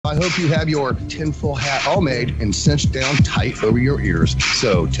I hope you have your tinfoil hat all made and cinched down tight over your ears.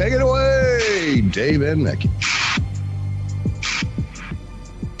 So take it away, Dave and Mickey.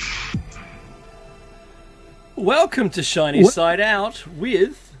 Welcome to Shiny Side Out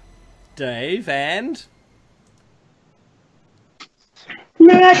with Dave and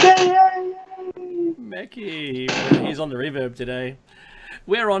Mickey. He's on the reverb today.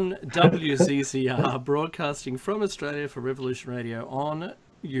 We're on WCCR, broadcasting from Australia for Revolution Radio on,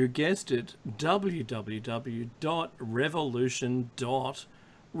 you guessed it,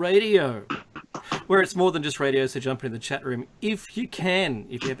 www.revolution.radio, where it's more than just radio, so jump in the chat room if you can.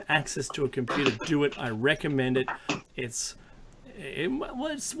 If you have access to a computer, do it. I recommend it. It's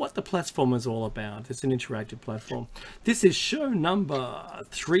what the platform is all about. It's an interactive platform. This is show number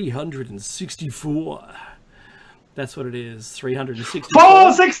 364. That's what it is. 364.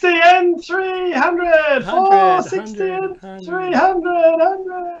 460 and 300. 460 and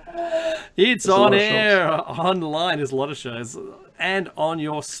 300. It's on air, online. There's a lot of shows, and on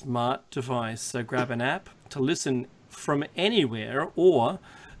your smart device. So grab an app to listen from anywhere, or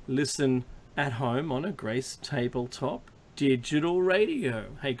listen at home on a Grace tabletop digital radio.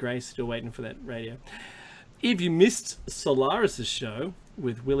 Hey Grace, still waiting for that radio. If you missed Solaris's show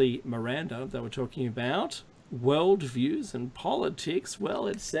with Willie Miranda, they were talking about world views and politics. Well,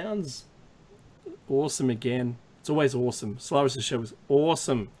 it sounds awesome again. It's always awesome. Solaris's show was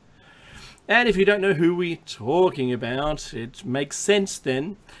awesome. And if you don't know who we're talking about, it makes sense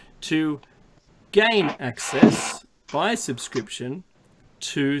then to gain access by subscription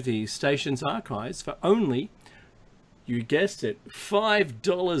to the station's archives for only, you guessed it,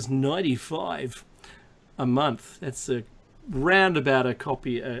 $5.95 a month. That's a roundabout a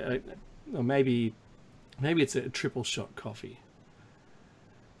copy, or maybe it's a triple shot coffee.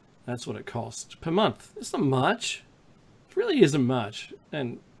 That's what it costs per month. It's not much. It really isn't much.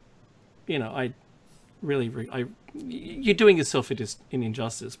 And you know, you're doing yourself an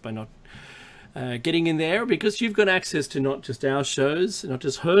injustice by not getting in there, because you've got access to not just our shows, not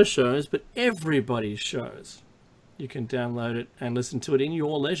just her shows, but everybody's shows. You can download it and listen to it in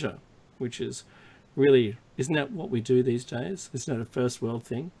your leisure, which is really, isn't that what we do these days? Isn't that a first world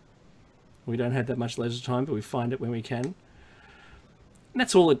thing? We don't have that much leisure time, but we find it when we can. And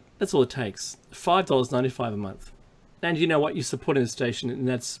that's all it takes. $5.95 a month. And you know what? You're supporting the station, and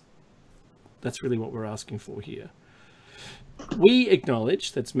that's really what we're asking for here. We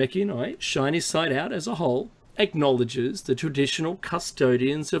acknowledge, that's Mickey and I, Shiny Side Out as a whole acknowledges the traditional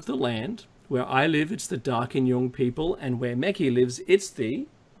custodians of the land. Where I live, it's the Darkinjung people, and where Mickey lives, it's the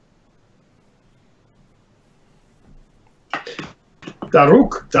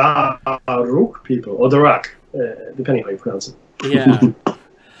Daruk people, or Darak, depending how you pronounce it. Yeah.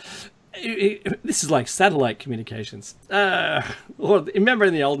 This is like satellite communications. Or remember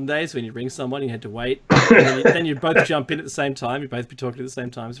in the olden days when you ring someone, you had to wait, and then you both jump in at the same time. You both be talking at the same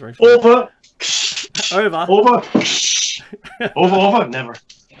time. It's very fun. Over. Never.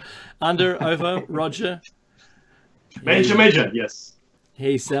 Under, over, Roger. Major, yes.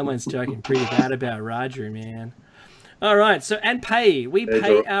 Hey, someone's talking pretty bad about Roger, man. All right, so, and pay. We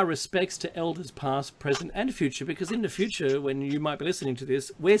pay our respects to elders past, present, and future, because in the future, when you might be listening to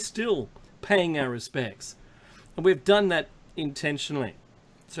this, we're still paying our respects. And we've done that intentionally,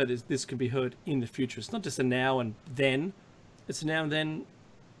 so this can be heard in the future. It's not just a now and then. It's a now and then.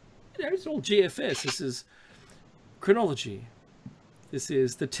 You know, it's all GFS. This is chronology. This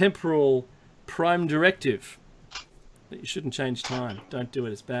is the temporal prime directive. That you shouldn't change time. Don't do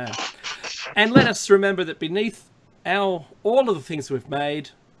it, it's bad. And let us remember that beneath all of the things we've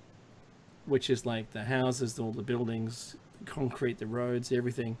made, which is like the houses, all the buildings, concrete, the roads,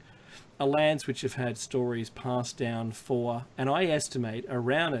 everything, are lands which have had stories passed down for, and I estimate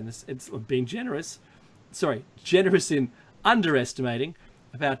around, and it's being generous in underestimating,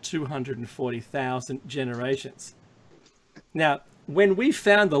 about 240,000 generations. Now, when we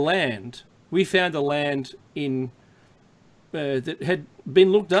found the land in that had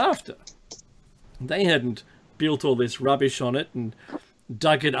been looked after. They hadn't built all this rubbish on it and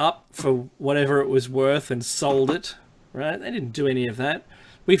dug it up for whatever it was worth and sold it, right? They didn't do any of that.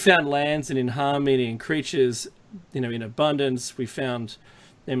 We found lands and in harmony and creatures, you know, in abundance. We found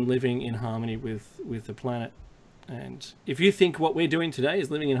them living in harmony with the planet. And if you think what we're doing today is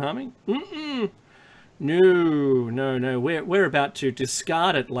living in harmony, no. We're about to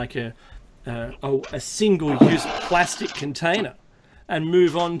discard it like a single-use plastic container and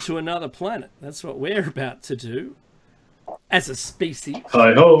move on to another planet. That's what we're about to do as a species.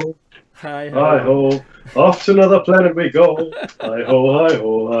 Hi-ho. Hi-ho. Hi-ho. Off to another planet we go. Hi-ho,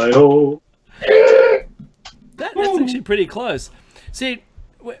 hi-ho, hi-ho. That's actually pretty close. See,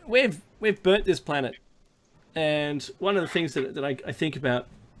 we've burnt this planet, and one of the things that I think about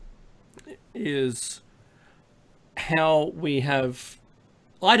is how we have.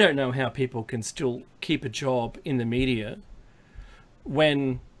 I don't know how people can still keep a job in the media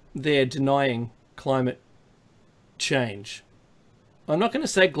when they're denying climate change. I'm not going to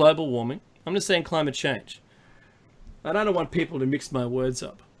say global warming. I'm just saying climate change. I don't want people to mix my words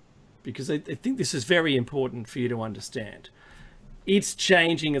up, because I think this is very important for you to understand. It's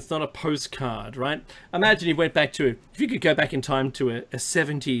changing. It's not a postcard, right? Imagine you went back to, if you could go back in time to a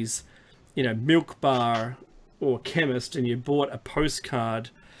 70s, milk bar or chemist, and you bought a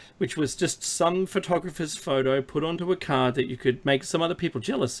postcard, which was just some photographer's photo put onto a card that you could make some other people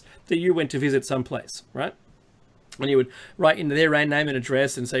jealous that you went to visit someplace, right? And you would write in their name and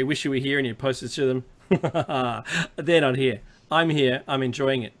address and say, wish you were here, and you post it to them. They're not here. I'm here. I'm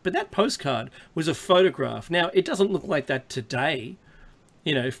enjoying it. But that postcard was a photograph. Now, it doesn't look like that today.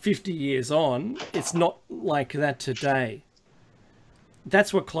 50 years on, it's not like that today.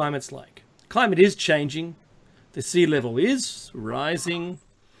 That's what climate's like. Climate is changing. The sea level is rising.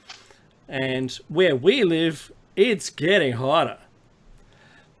 And where we live, it's getting hotter.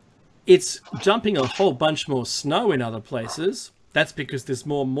 It's dumping a whole bunch more snow in other places. That's because there's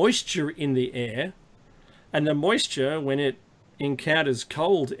more moisture in the air. And the moisture, when it encounters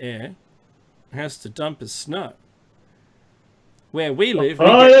cold air, has to dump as snow. Where we live...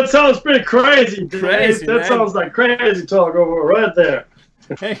 that sounds pretty crazy, Dave. Crazy, that man. Sounds like crazy talk over right there.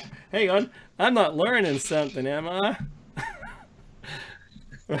 Hey, hang on. I'm not learning something, am I?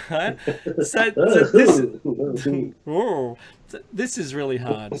 Right? So this is really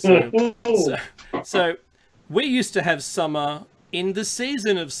hard. So we used to have summer in the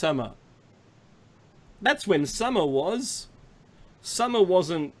season of summer. That's when summer was. Summer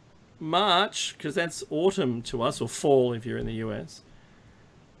wasn't March, because that's autumn to us, or fall if you're in the US.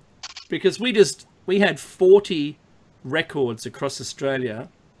 Because we had 40 records across Australia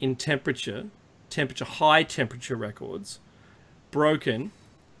in high temperature records, broken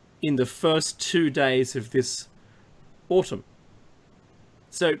in the first 2 days of this autumn.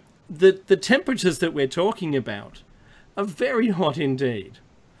 So the temperatures that we're talking about are very hot indeed.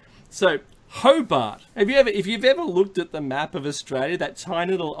 So Hobart, if you've ever looked at the map of Australia, that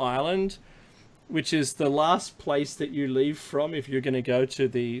tiny little island, which is the last place that you leave from if you're going to go to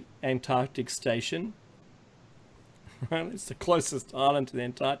the Antarctic station, right? It's the closest island to the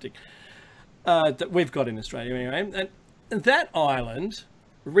Antarctic that we've got in Australia anyway. And that island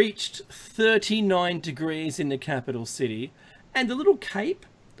reached 39 degrees in the capital city, and the little Cape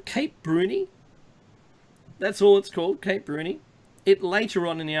Bruni, that's all it's called, Cape Bruni, it later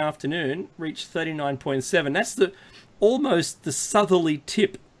on in the afternoon reached 39.7. That's almost the southerly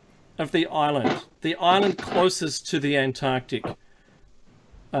tip of the island closest to the Antarctic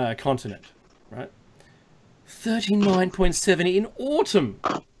continent, right? 39.7 in autumn.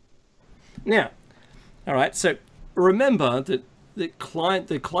 Now, all right, so remember that the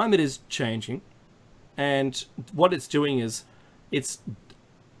climate is changing, and what it's doing is it's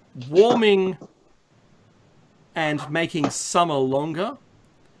warming and making summer longer.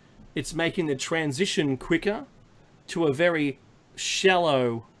 It's making the transition quicker to a very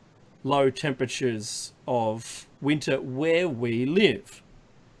shallow, low temperatures of winter where we live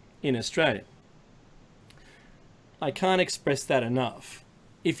in Australia. I can't express that enough.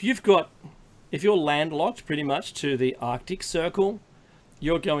 If you're landlocked pretty much to the Arctic Circle,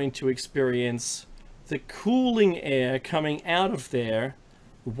 you're going to experience the cooling air coming out of there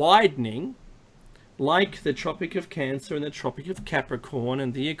widening, like the Tropic of Cancer and the Tropic of Capricorn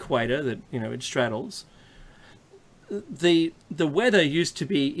and the equator that it straddles. The weather used to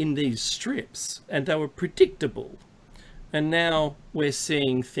be in these strips, and they were predictable. And now we're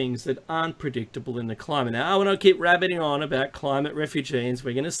seeing things that aren't predictable in the climate. Now, I want to keep rabbiting on about climate refugees.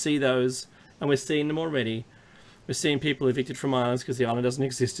 We're going to see those, and we're seeing them already. We're seeing people evicted from islands because the island doesn't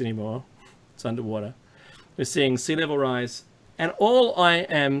exist anymore. It's underwater. We're seeing sea level rise. And all I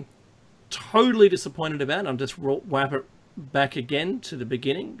am totally disappointed about, I'll just wrap it back again to the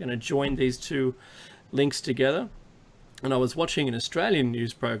beginning. I'm going to join these two links together. And I was watching an Australian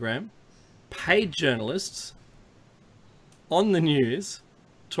news program, paid journalists on the news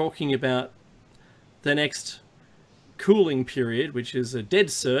talking about the next cooling period, which is a dead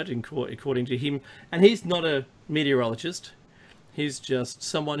cert according to him. And he's not a meteorologist. He's just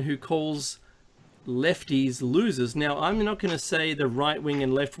someone who calls lefties losers. Now, I'm not going to say the right wing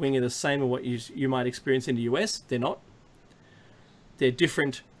and left wing are the same as what you might experience in the US. They're not. They're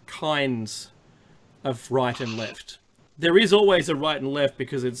different kinds of right and left. There is always a right and left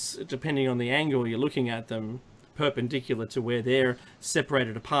because it's depending on the angle you're looking at them, perpendicular to where they're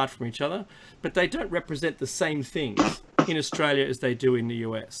separated apart from each other, but they don't represent the same things in Australia as they do in the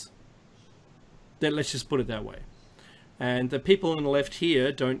US. Let's just put it that way. And the people on the left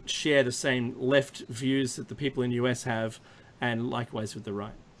here don't share the same left views that the people in the US have, and likewise with the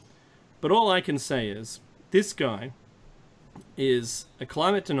right. But all I can say is, this guy is a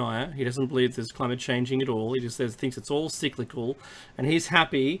climate denier. He doesn't believe there's climate changing at all. He just thinks it's all cyclical, and he's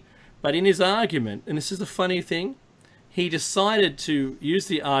happy. But in his argument, and this is the funny thing, he decided to use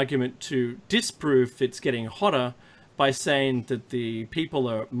the argument to disprove it's getting hotter by saying that the people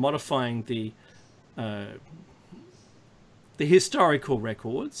are modifying the historical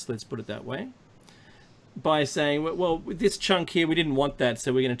records, let's put it that way, by saying, well, with this chunk here, we didn't want that,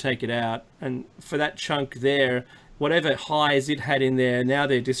 so we're going to take it out. And for that chunk there, whatever highs it had in there, now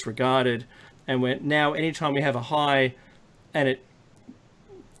they're disregarded. And now anytime we have a high and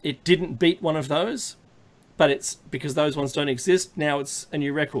it didn't beat one of those, but it's because those ones don't exist, now it's a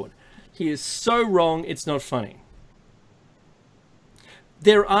new record. He is so wrong, it's not funny.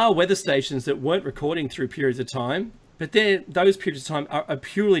 There are weather stations that weren't recording through periods of time, but those periods of time are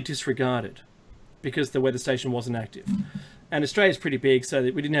purely disregarded because the weather station wasn't active. And Australia's pretty big, so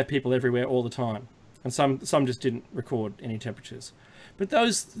that we didn't have people everywhere all the time. And some just didn't record any temperatures. But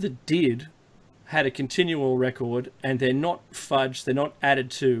those that did had a continual record, and they're not fudged, they're not added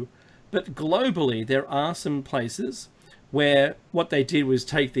to. But globally, there are some places where what they did was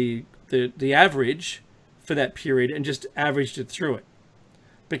take the average for that period and just averaged it through it,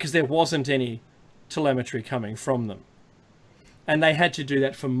 because there wasn't any telemetry coming from them. And they had to do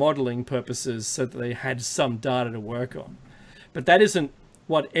that for modeling purposes so that they had some data to work on. But that isn't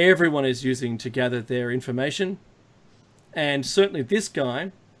what everyone is using to gather their information. And certainly this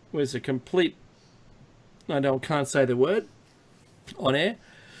guy was a complete, I can't say the word on air,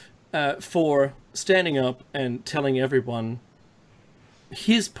 for standing up and telling everyone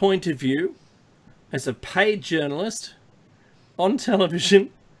his point of view as a paid journalist on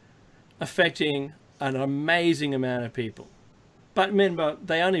television, affecting an amazing amount of people. But remember,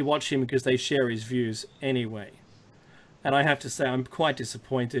 they only watch him because they share his views anyway. And I have to say, I'm quite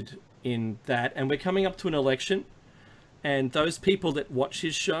disappointed in that. And we're coming up to an election, and those people that watch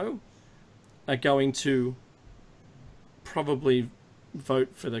his show are going to probably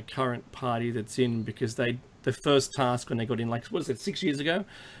vote for the current party that's in, because the first task when they got in, like, what is it, 6 years ago,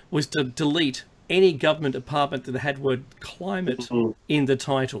 was to delete any government department that had word climate in the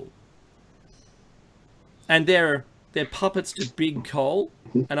title. And they're puppets to big coal,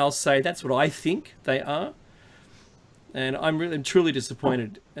 and I'll say that's what I think they are. And I'm truly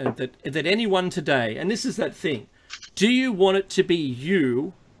disappointed that anyone today, and this is that thing, do you want it to be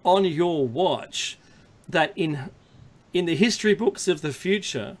you on your watch that in the history books of the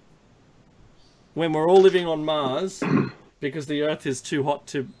future, when we're all living on Mars because the Earth is too hot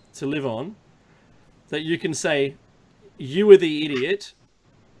to live on, that you can say you were the idiot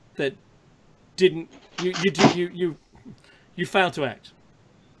that didn't, you failed to act.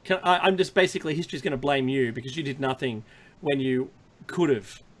 I'm just basically, history's going to blame you because you did nothing when you could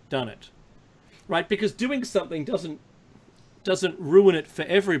have done it, right? Because doing something doesn't ruin it for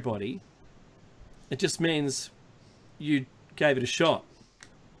everybody. It just means you gave it a shot.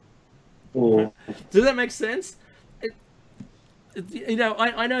 Does that make sense? You know,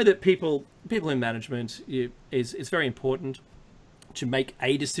 I know that people in management, it's very important to make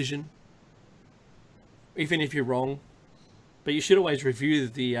a decision, even if you're wrong. But you should always review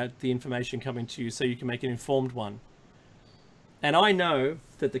the information coming to you so you can make an informed one. And I know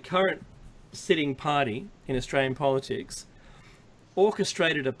that the current sitting party in Australian politics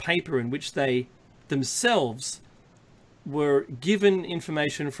orchestrated a paper in which they themselves were given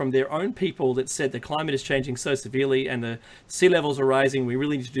information from their own people that said the climate is changing so severely and the sea levels are rising. We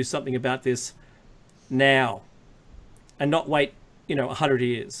really need to do something about this now and not wait, 100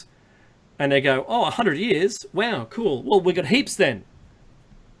 years. And they go, oh, 100 years? Wow, cool. Well, we've got heaps then.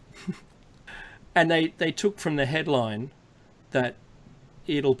 And they took from the headline that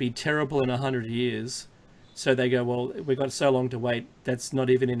it'll be terrible in 100 years. So they go, well, we've got so long to wait. That's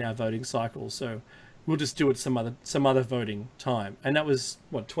not even in our voting cycle. So we'll just do it some other voting time. And that was,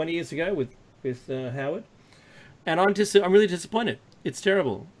 20 years ago with Howard? And I'm really disappointed. It's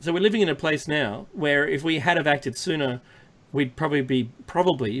terrible. So we're living in a place now where if we had have acted sooner, we'd probably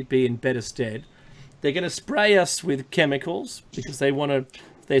be in better stead. They're going to spray us with chemicals because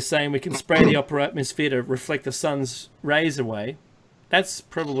they're saying we can spray the upper atmosphere to reflect the sun's rays away. That's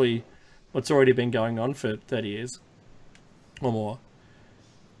probably what's already been going on for 30 years or more.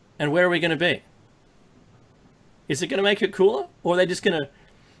 And where are we going to be? Is it going to make it cooler, or are they just going to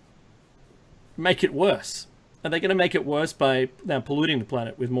make it worse? Are they going to make it worse by now polluting the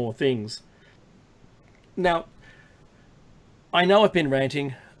planet with more things? Now, I know I've been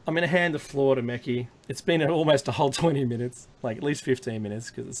ranting. I'm going to hand the floor to Meki. It's been almost a whole 20 minutes, like at least 15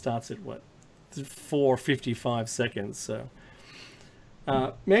 minutes, because it starts at, what, 4:55 seconds. So,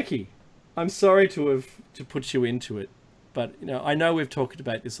 Meki, I'm sorry to put you into it, but I know we've talked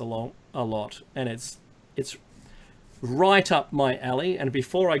about this a lot, and it's right up my alley. And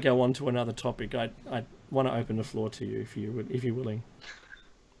before I go on to another topic, I want to open the floor to you if you're willing.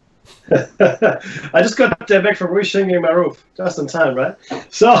 I just got back from reshingling my roof just in time, right?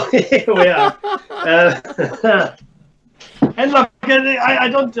 So here we are. And look, I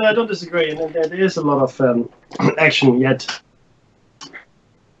don't disagree, and there is a lot of action yet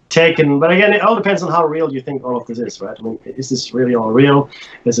taken. But again, it all depends on how real you think all of this is, right? I mean, is this really all real?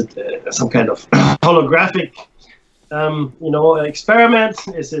 Is it some kind of holographic, experiment?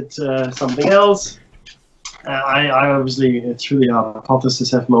 Is it something else? I obviously, through the hypothesis,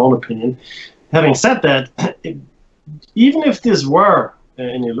 have my own opinion. Having said that, even if this were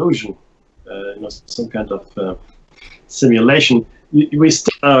an illusion, some kind of simulation, we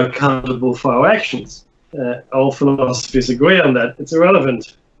still are accountable for our actions. All philosophies agree on that. It's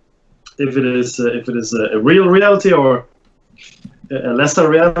irrelevant if it is a real reality or a lesser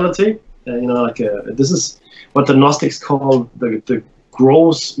reality. This is what the Gnostics call the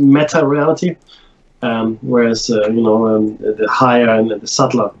gross meta-reality. Whereas the higher and the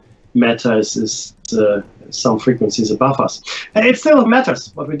subtler matter is some frequencies above us. And it still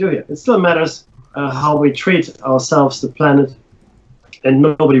matters what we do here. It still matters how we treat ourselves, the planet, and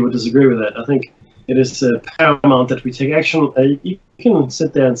nobody would disagree with that. I think it is paramount that we take action. You can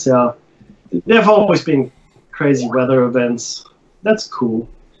sit there and say, there have always been crazy weather events. That's cool.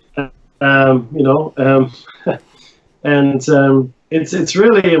 And it's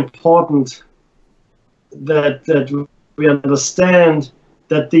really important that we understand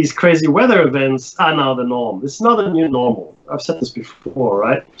that these crazy weather events are now the norm. It's not a new normal. I've said this before,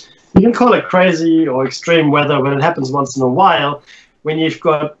 right? You can call it crazy or extreme weather when it happens once in a while, when you've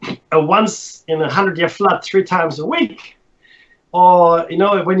got a once in 100-year flood 3 times a week, or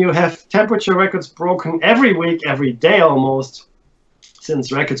when you have temperature records broken every week, every day almost,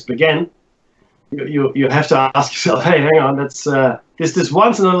 since records began. You have to ask yourself, hey, hang on, that's this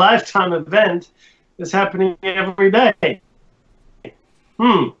once in a lifetime event is happening every day.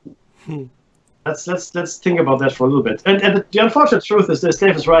 Let's think about that for a little bit. And the unfortunate truth is this: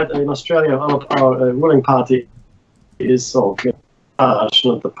 Dave is right. In Australia, our ruling party is not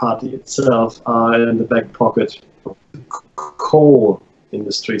the party itself, are in the back pocket of the coal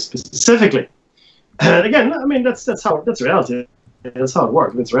industry specifically. And again, I mean that's reality. That's how it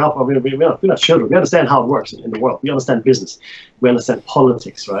works. It's real. I mean, we're not children. We understand how it works in the world. We understand business. We understand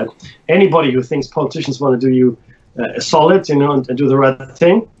politics, right? Anybody who thinks politicians want to do you a solid, and do the right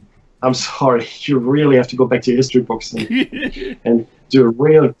thing, I'm sorry. You really have to go back to your history books and do a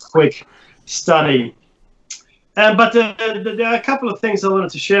real quick study. But there are a couple of things I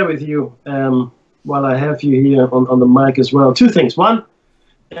wanted to share with you while I have you here on the mic as well. 2 things. One,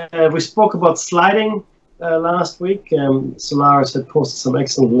 we spoke about sliding last week. Solaris had posted some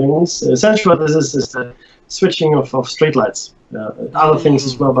excellent links. Essentially, what this is the switching of streetlights. Other things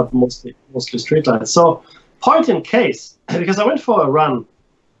as well, but mostly streetlights. So, point in case, because I went for a run,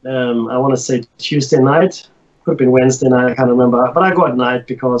 I want to say Tuesday night, could have been Wednesday night, I can't remember, but I go at night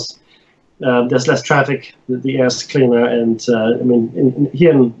because there's less traffic, the air's cleaner, and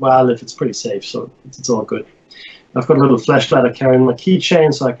here where I live, it's pretty safe, so it's all good. I've got a little flashlight I carry in my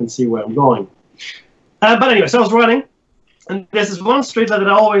keychain so I can see where I'm going. But anyway, so I was running, and there's this one streetlight that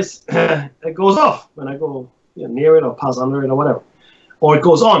always it goes off when I go near it or pass under it or whatever, or it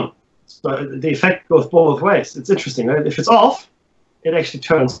goes on. So the effect goes both ways. It's interesting, right? If it's off, it actually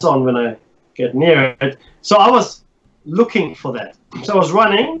turns on when I get near it. So I was looking for that. So I was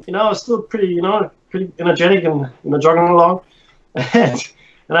running, I was still pretty energetic and jogging along, and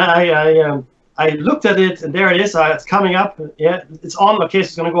I looked at it, and there it is. It's coming up. Yeah, it's on. Okay, so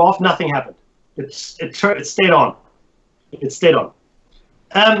it's going to go off. Nothing happened. It stayed on. It stayed on.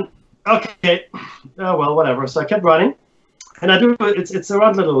 Okay. Well, whatever. So I kept running, and I do. It's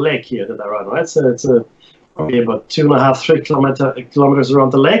around a little lake here that I run. Right. So it's probably about 2.5-3 kilometers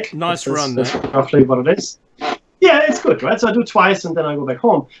around the lake. Nice run. That's roughly what it is. Yeah, it's good, right? So I do twice, and then I go back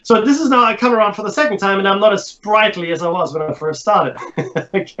home. So this is now I come around for the second time, and I'm not as sprightly as I was when I first started.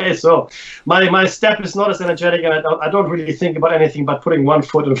 Okay, so my step is not as energetic, and I don't really think about anything but putting one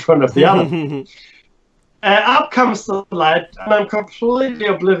foot in front of the other. Up comes the light, and I'm completely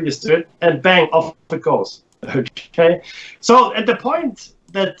oblivious to it, and bang, off it goes. Okay, so at the point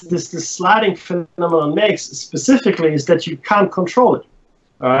that this sliding phenomenon makes specifically is that you can't control it.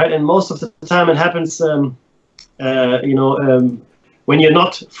 All right, and most of the time it happens, when you're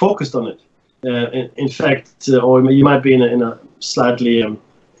not focused on it. In fact, or you might be in a slightly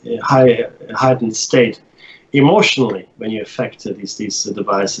heightened state emotionally when you affect these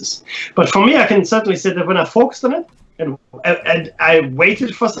devices. But for me, I can certainly say that when I focused on it and I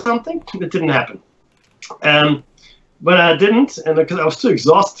waited for something, it didn't happen. When I didn't, and because I was too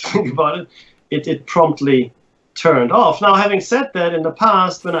exhausted to think about it, it promptly turned off. Now, having said that, in the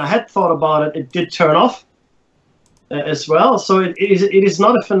past, when I had thought about it, it did turn off as well. So it is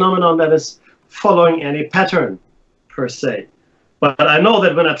not a phenomenon that is following any pattern per se. But I know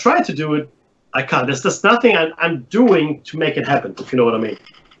that when I try to do it, I can't. There's just nothing I'm doing to make it happen, if you know what I mean.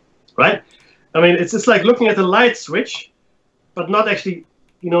 Right? I mean, it's like looking at the light switch, but not actually,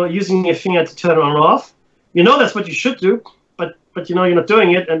 using your finger to turn it on or off. You know that's what you should do, but you're not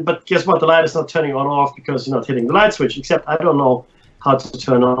doing it. But guess what? The light is not turning on or off because you're not hitting the light switch. Except I don't know how to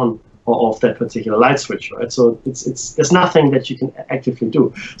turn on or off that particular light switch, right? So there's nothing that you can actively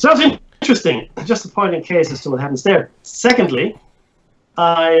do. So that's interesting. Just a point in case as to what happens there. Secondly,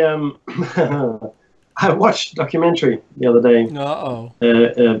 I watched a documentary the other day.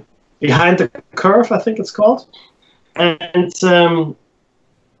 Behind the Curve, I think it's called, and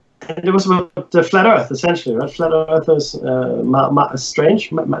it was about the flat Earth, essentially, right? Flat Earthers,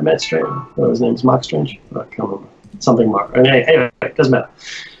 Strange, Matt Strange, his name is Mark Strange. I can't remember. Something Mark. Anyway, it doesn't matter.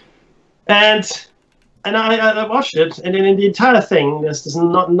 And I watched it, and in the entire thing, there's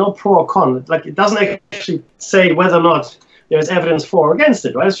no pro or con. Like, it doesn't actually say whether or not there's evidence for or against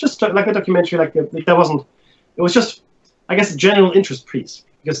it, right? It's just like a documentary. It was just, I guess, a general interest piece,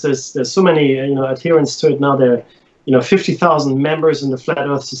 because there's so many adherents to it now. There are 50,000 members in the Flat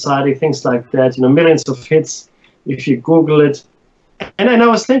Earth Society, things like that. Millions of hits if you Google it. And I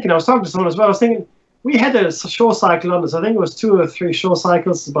was talking to someone as well. I was thinking, we had a show cycle on this. I think it was 2 or 3 show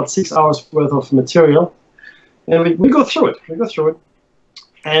cycles, about 6 hours worth of material, and we go through it.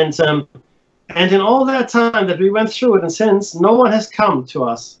 And in all that time that we went through it, and since, no one has come to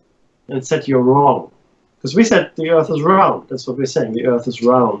us and said you're wrong, because we said the Earth is round. That's what we're saying. The Earth is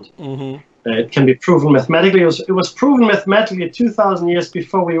round. Mm-hmm. It can be proven mathematically. It was proven mathematically 2,000 years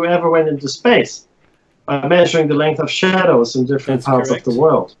before we ever went into space, by measuring the length of shadows in different parts of the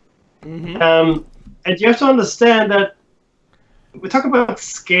world. Mm-hmm. And you have to understand that we talk about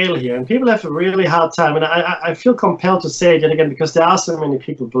scale here, and people have a really hard time. And I feel compelled to say it yet again, because there are so many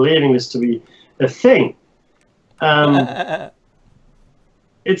people believing this to be a thing.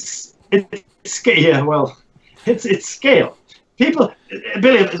 It's scale. Yeah, well, it's scale. People,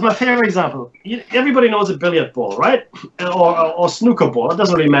 billiard is my favorite example. Everybody knows a billiard ball, right? Or snooker ball. It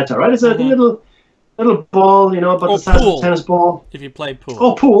doesn't really matter, right? It's a little ball, about the size of a tennis ball. If you play pool.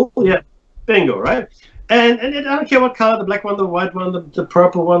 Oh, pool, yeah. Bingo, right? And I don't care what color, the black one, the white one, the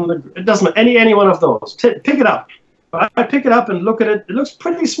purple one, it doesn't matter, any one of those. Pick it up. Right? I pick it up and look at it. It looks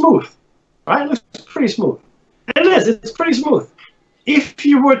pretty smooth, right? It looks pretty smooth. And it is. It's pretty smooth. If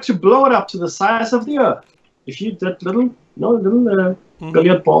you were to blow it up to the size of the Earth, if you that little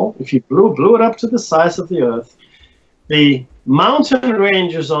billiard ball, if you blew it up to the size of the Earth, the mountain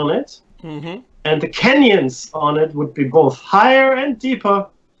ranges on it and the canyons on it would be both higher and deeper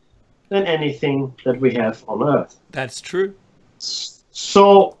than anything that we have on Earth. That's true.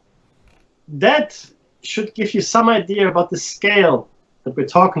 So that should give you some idea about the scale that we're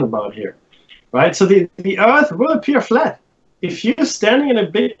talking about here, right? So the Earth will appear flat. If you're standing in a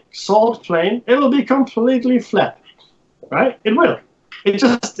big salt plain, it'll be completely flat, right? It will.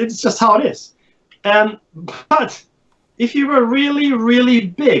 It's just how it is. But if you were really, really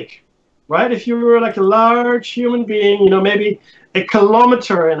big, right? If you were like a large human being, maybe a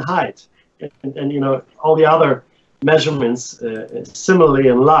kilometer in height, and all the other measurements similarly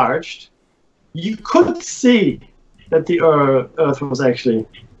enlarged, you could see that the Earth was actually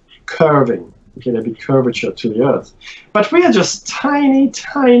curving. Okay, there'd be curvature to the Earth. But we are just tiny,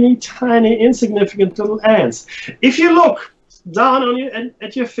 tiny, tiny, insignificant little ants. If you look down on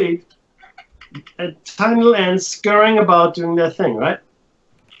at your feet, tiny little ants scurrying about doing their thing, right?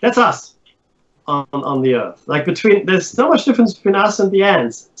 That's us. On the Earth, there's so much difference between us and the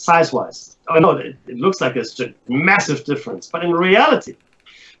ants, size-wise. I know it looks like there's a massive difference, but in reality,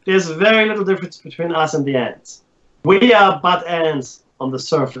 there's very little difference between us and the ants. We are but ants on the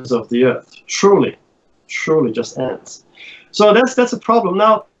surface of the Earth. Truly just ants. So that's a problem.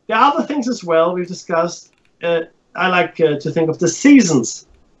 Now, there are other things as well we've discussed. I like to think of the seasons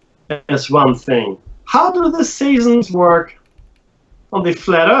as one thing. How do the seasons work on the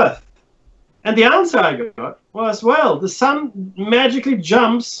flat Earth? And the answer I got was, well, the sun magically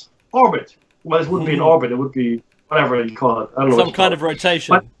jumps orbit. Well, it wouldn't be an orbit. It would be whatever you call it. I don't know. Some kind of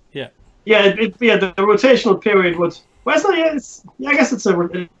rotation. But, yeah. Yeah, the rotational period would. Well, it's not. I guess it's a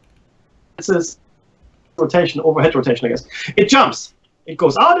rotation, overhead rotation. I guess it jumps. It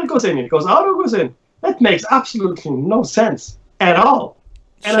goes out. It goes in. It goes out. It goes in. That makes absolutely no sense at all.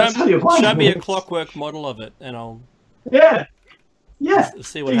 And I'll tell you why. Show me a clockwork model of it, and I'll. Yeah.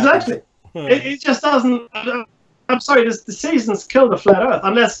 See what exactly. happens. It just doesn't. I'm sorry. The seasons kill the flat Earth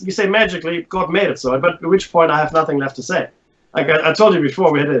unless you say magically God made it so. But at which point I have nothing left to say. Like I told you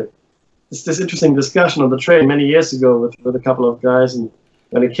before, we had this interesting discussion on the train many years ago with a couple of guys, and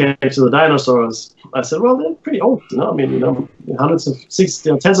when it came to the dinosaurs, I said, well, they're pretty old. I mean, hundreds of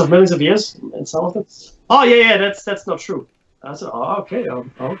tens of millions of years, and some of them. Oh yeah, that's not true. I said,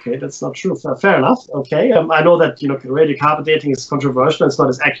 okay, that's not true. Fair enough. Okay, I know that radiocarpet dating is controversial. It's not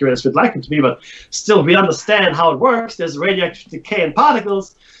as accurate as we'd like it to be, but still, we understand how it works. There's radioactive decay in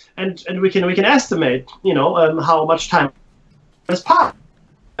particles, and we can estimate, how much time has passed,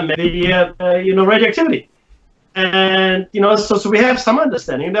 and maybe radioactivity, and so we have some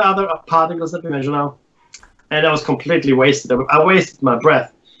understanding. There are other particles that we measure now, and I was completely wasted. I wasted my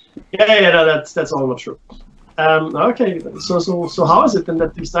breath. Yeah, no, that's all not true. Okay, so how is it then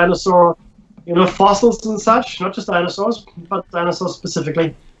that these dinosaur, fossils and such, not just dinosaurs, but dinosaurs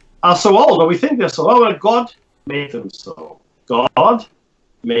specifically, are so old, or we think they're so old? Well, God made them so. God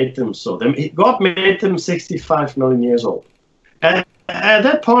made them so. God made them 65 million years old. And at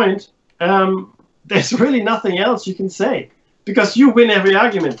that point, there's really nothing else you can say, because you win every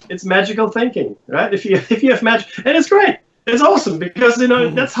argument. It's magical thinking, right? If you have magic, and it's great, it's awesome, because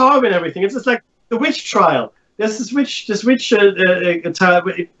that's how I win everything. It's just like the witch trial. There's this witch. You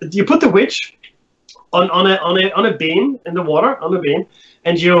put the witch on a beam in the water,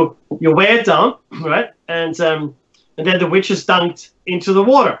 and you weigh it down, right? And then the witch is dunked into the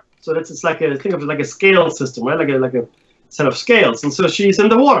water. So it's like think of it like a scale system, right? Like a set of scales. And so she's in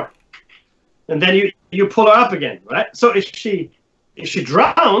the water, and then you pull her up again, right? So if she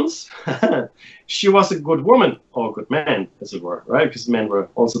drowns, she was a good woman or a good man, as it were, right? Because men were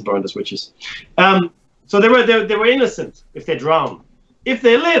also burned as witches. So they were innocent if they drown. If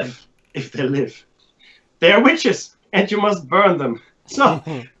they live, they are witches, and you must burn them. So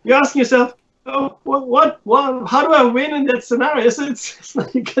you're asking yourself, oh, what? How do I win in that scenario? It's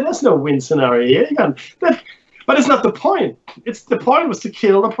not, there's no win scenario here. But it's not the point. The point was to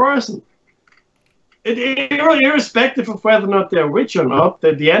kill the person. Irrespective of whether or not they're a witch or not,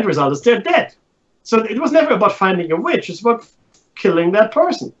 the end result is they're dead. So it was never about finding a witch. It's about killing that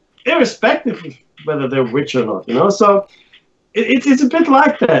person, irrespective of whether they're a witch or not. So it's a bit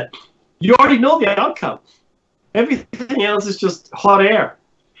like that. You already know the outcome. Everything else is just hot air,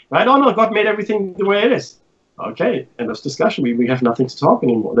 right? Oh no, God made everything the way it is. Okay, end of discussion. We have nothing to talk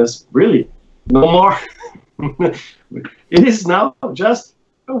anymore. There's really no more. It is now just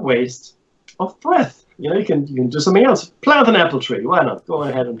a waste of breath. You can do something else. Plant an apple tree. Why not? Go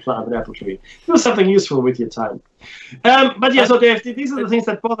ahead and plant an apple tree. Do something useful with your time. But yeah, so Dave, these are the things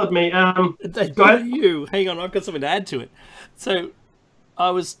that bothered me. Go ahead. Hang on, I've got something to add to it. So I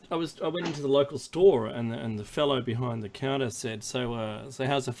went into the local store, and the fellow behind the counter said, so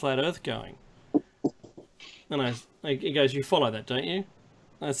how's the flat Earth going? And he goes, you follow that, don't you?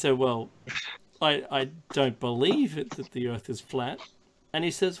 I said, well, I don't believe it that the Earth is flat. And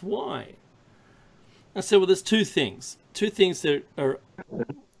he says, why? I said, well, there's two things that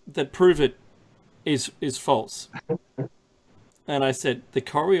prove it is false. And I said, the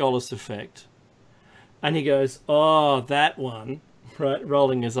Coriolis effect. And he goes, oh, that one, right,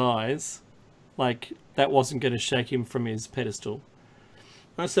 rolling his eyes, like that wasn't going to shake him from his pedestal.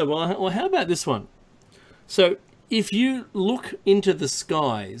 I said, well, how about this one? So if you look into the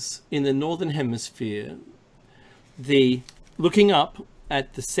skies in the northern hemisphere, looking up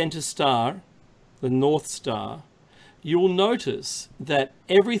at the center star, the North Star, you'll notice that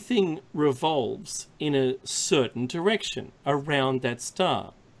everything revolves in a certain direction around that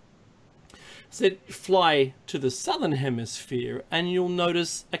star. So fly to the southern hemisphere and you'll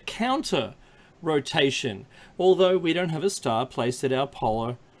notice a counter rotation, although we don't have a star placed at our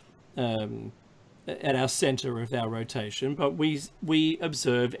polar, at our center of our rotation, but we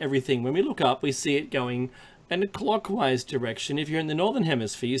observe everything. When we look up, we see it going in a clockwise direction. If you're in the northern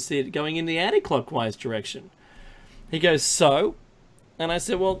hemisphere, you see it going in the anti-clockwise direction. He goes, so? And I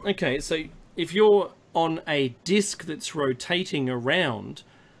said, well, okay, so if you're on a disk that's rotating around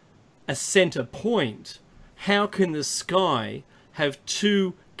a center point, how can the sky have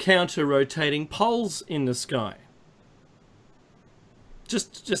two counter-rotating poles in the sky?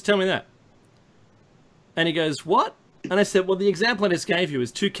 Just tell me that. And he goes, what? And I said, well, the example I just gave you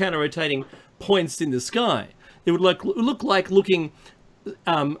is two counter-rotating points in the sky. It would look like looking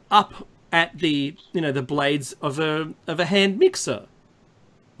up at the, the blades of a hand mixer.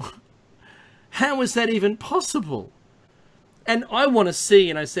 How is that even possible? And I want to see,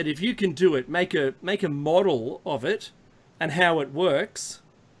 and I said, if you can do it, make a model of it and how it works,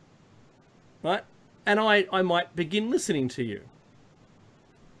 right? And I might begin listening to you.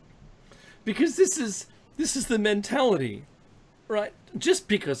 Because this is the mentality, right? Just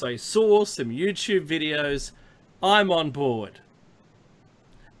because I saw some YouTube videos, I'm on board.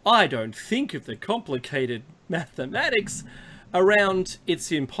 I don't think of the complicated mathematics around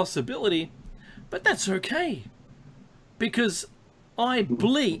its impossibility, but that's okay. Because I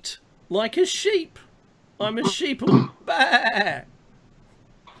bleat like a sheep. I'm a sheep. Bah!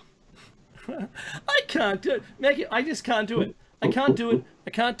 I can't do it. Maggie, I just can't do it. I can't do it. I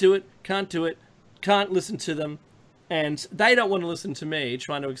can't do it. Can't do it. Can't listen to them. And they don't want to listen to me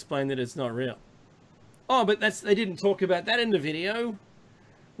trying to explain that it's not real. Oh, but they didn't talk about that in the video.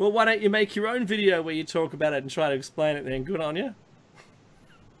 Well, why don't you make your own video where you talk about it and try to explain it then? Good on you.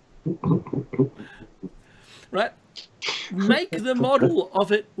 Right? Make the model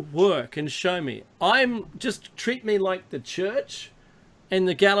of it work and show me. Just treat me like the church in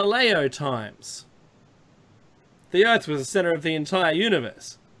the Galileo times. The Earth was the center of the entire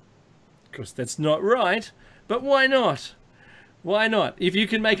universe. Of course, that's not right, but why not? Why not? If you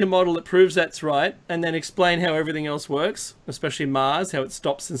can make a model that proves that's right, and then explain how everything else works, especially Mars, how it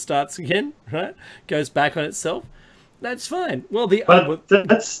stops and starts again, right? Goes back on itself. That's fine. Well,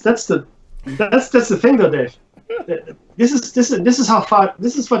 that's the thing, though, Dave. This is how far.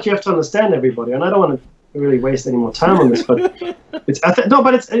 This is what you have to understand, everybody. And I don't want to really waste any more time on this, but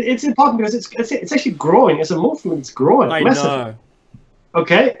it's important because it's actually growing as a movement. It's growing. I massively. know.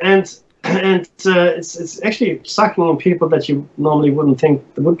 Okay, and it's actually sucking in people that you normally wouldn't think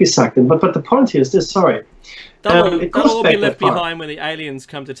would be sucked in. But the point here is this. Sorry, they'll all be left behind when the aliens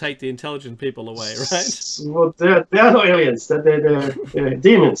come to take the intelligent people away, right? Well, they are no aliens. They're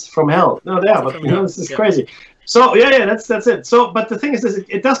demons from hell. No, they are. But this is crazy. So yeah, that's it. So, but the thing is,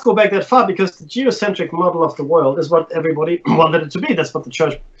 it does go back that far because the geocentric model of the world is what everybody wanted it to be. That's what the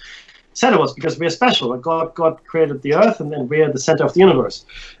church said it was, because we are special. God created the earth, and then we are the center of the universe,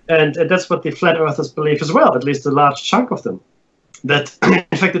 and that's what the flat earthers believe as well. At least a large chunk of them. That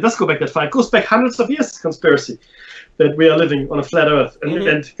in fact, it does go back that far. It goes back hundreds of years. Conspiracy that we are living on a flat earth,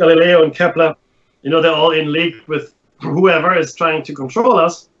 and Galileo and Kepler, they're all in league with whoever is trying to control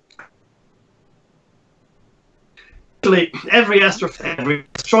us. Actually, every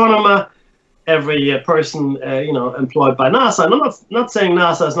astronomer, every person, employed by NASA. And I'm not saying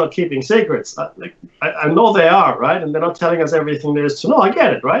NASA is not keeping secrets. I know they are, right? And they're not telling us everything there is to know. I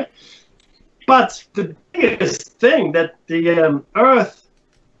get it, right? But the biggest thing that the Earth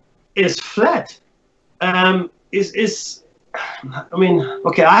is flat is I mean,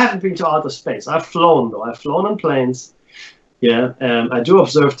 okay, I haven't been to outer space. I've flown, though. I've flown on planes. Yeah, I do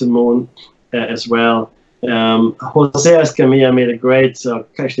observe the moon as well. Jose Escamilla made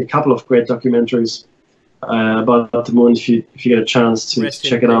actually a couple of great documentaries about the moon. If you get a chance to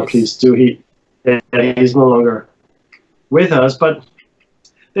check it out, please do. He's no longer with us, but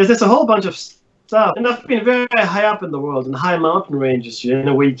there's a whole bunch of stuff, and I've been very high up in the world, in high mountain ranges,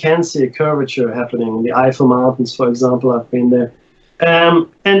 where you can see a curvature happening. In the Eifel Mountains, for example, I've been there,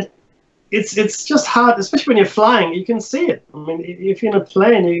 and it's just hard, especially when you're flying. You can see it. I mean, if you're in a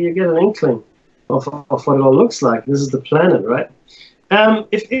plane, you get an inkling of what it all looks like. This is the planet, right?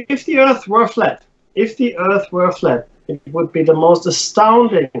 If the Earth were flat, it would be the most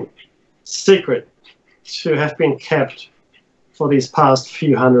astounding secret to have been kept for these past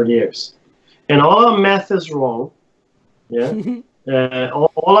few hundred years. And all our math is wrong. Yeah.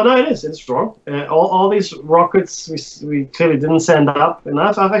 All I know it's wrong. All these rockets we clearly didn't send up. And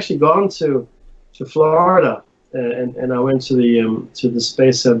I've actually gone to Florida and I went to the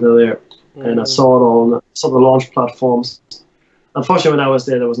space center there. And I saw it all, saw the launch platforms. Unfortunately, when I was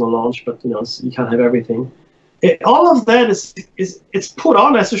there was no launch, but you can't have everything. All of that it's put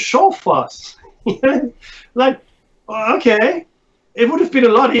on as a show for us. Like, okay, it would have been a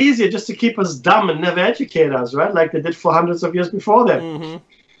lot easier just to keep us dumb and never educate us, right? Like they did for hundreds of years before that. Mm-hmm.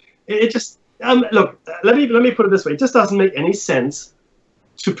 It just look. Let me put it this way: it just doesn't make any sense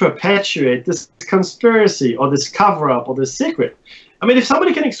to perpetuate this conspiracy or this cover-up or this secret. I mean, if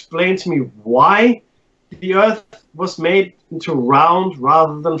somebody can explain to me why the Earth was made into round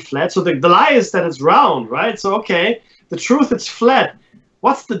rather than flat. So the lie is that it's round, right? So, okay, the truth, it's flat.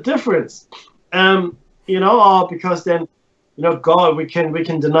 What's the difference? Or because then, God, we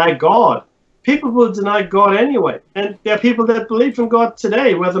can deny God. people will deny God anyway. And there are people that believe in God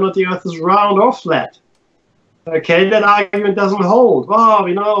today, whether or not the earth is round or flat. Okay, that argument doesn't hold.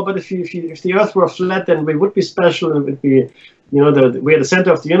 Oh, but if the earth were flat, then we would be special, and it would be, we're the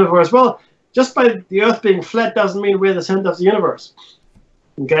center of the universe. Well, just by the earth being flat doesn't mean we're the center of the universe.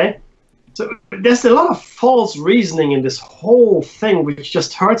 Okay? So there's a lot of false reasoning in this whole thing, which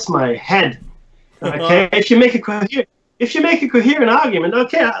just hurts my head. Okay? If you make a coherent argument,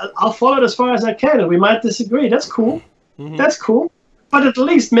 okay, I'll follow it as far as I can, and we might disagree. That's cool. Mm-hmm. That's cool. But at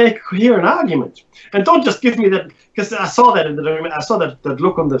least make a coherent argument, and don't just give me that, because I saw that that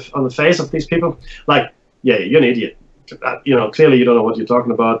look on the face of these people, like, yeah, you're an idiot. Clearly you don't know what you're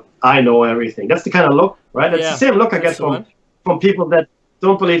talking about. I know everything. That's the kind of look, right? That's the same look I get from people that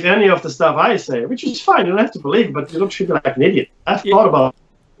don't believe any of the stuff I say, which is fine. You don't have to believe, but you don't treat me like an idiot. I've thought about.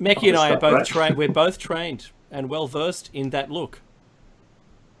 Mekki and I are both trained. We're both trained and well versed in that look.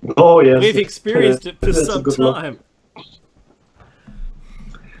 Oh yes, we've experienced it for some time.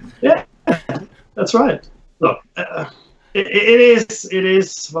 Yeah, that's right. Look, it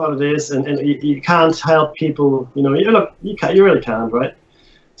is what it is, and you can't help people. You really can't, right?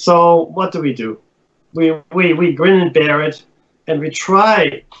 So what do? We grin and bear it, and we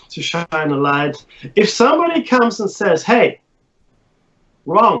try to shine a light. If somebody comes and says, "Hey,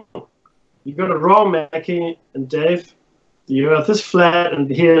 wrong, you got it wrong, Mekki and Dave. The Earth is flat, and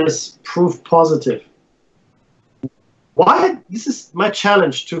here's proof positive." Why? This is my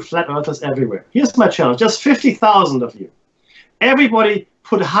challenge to flat earthers everywhere. Here's my challenge. Just 50,000 of you. Everybody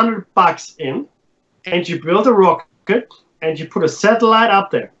put $100 in, and you build a rocket, and you put a satellite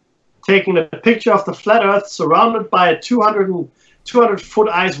up there, taking a picture of the flat Earth surrounded by a 200-foot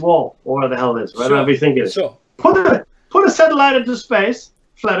ice wall, or whatever the hell it is, right? Whatever you think it is. Sure. Put a satellite into space,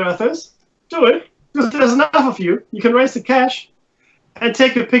 flat earthers. Do it, because there's enough of you. You can raise the cash, and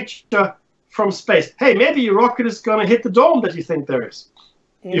take a picture from space. Hey, maybe your rocket is going to hit the dome that you think there is.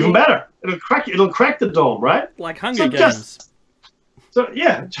 Even better. It'll crack the dome, right? Like Hunger Games.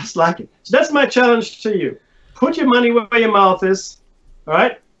 Just like it. So that's my challenge to you. Put your money where your mouth is. All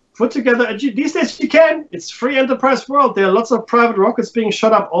right? Put together, these days you can. It's free enterprise world. There are lots of private rockets being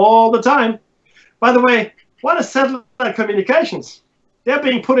shot up all the time. By the way, what is satellite communications? They're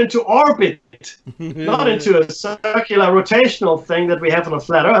being put into orbit, not into a circular rotational thing that we have on a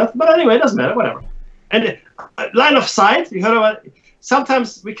flat Earth. But anyway, it doesn't matter, whatever. And line of sight, you heard about it?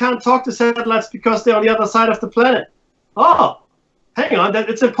 Sometimes we can't talk to satellites because they're on the other side of the planet. Oh, hang on,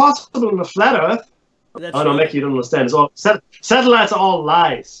 it's impossible on a flat Earth. No, Mekki, you don't understand. It's all satellites are all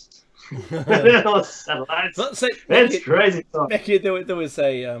lies. They're not satellites. It's crazy stuff. Mekki, there was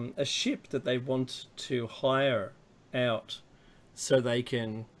a ship that they want to hire out so they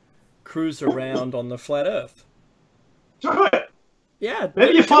can cruise around on the flat Earth. Do it. Yeah.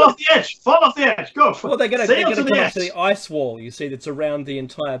 Maybe you fall off the edge. Fall off the edge. Go. Well, they're going to come up to the ice wall, you see, that's around the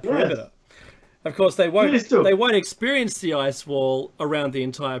entire perimeter. Yes. Of course, they won't experience the ice wall around the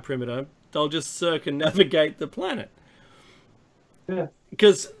entire perimeter. They'll just circumnavigate the planet. Yeah.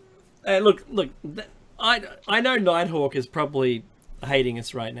 Because, look, I know Nighthawk is probably hating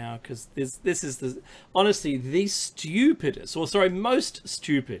us right now, because this is honestly the stupidest, or sorry, most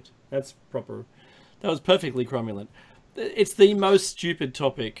stupid. That's proper. That was perfectly cromulent. It's the most stupid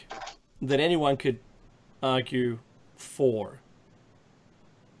topic that anyone could argue for.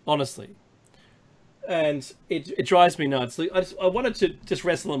 Honestly. And it drives me nuts. I wanted to just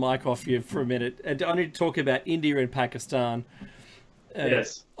wrestle the mic off you for a minute, and I need to talk about India and Pakistan.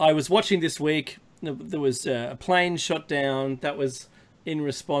 Yes. I was watching this week. There was a plane shot down. That was in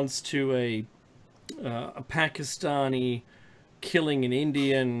response to a Pakistani killing an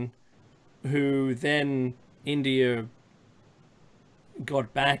Indian, who then India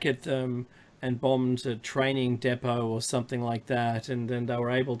got back at them and bombed a training depot or something like that, and then they were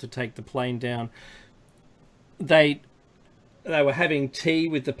able to take the plane down. They were having tea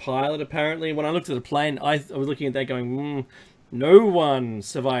with the pilot, apparently. When I looked at the plane, I was looking at that going, no one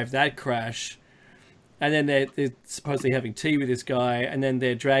survived that crash. And then they're supposedly having tea with this guy, and then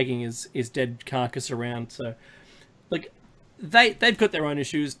they're dragging his dead carcass around. So, like, they've got their own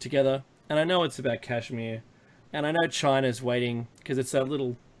issues together, and I know it's about Kashmir, and I know China's waiting, because it's that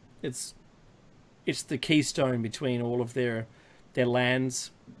little, it's the keystone between all of their lands.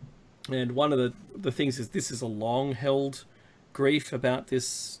 And one of the things is, this is a long-held grief about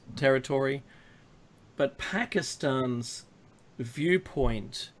this territory. But Pakistan's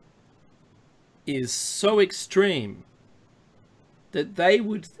viewpoint is so extreme that they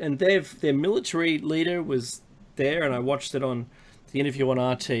would, and their military leader was there, and I watched it on the interview on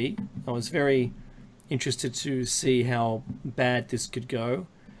RT. I was very interested to see how bad this could go.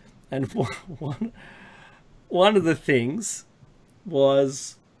 And one of the things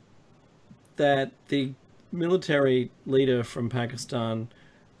was that the military leader from Pakistan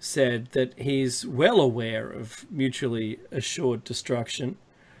said that he's well aware of mutually assured destruction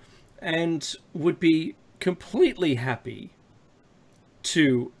and would be completely happy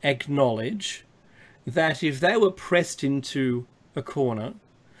to acknowledge that if they were pressed into a corner,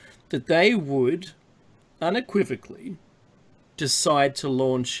 that they would unequivocally decide to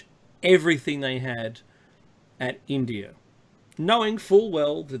launch everything they had at India, knowing full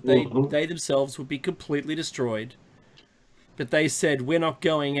well that they themselves would be completely destroyed. But they said, we're not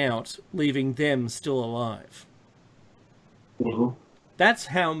going out, leaving them still alive. That's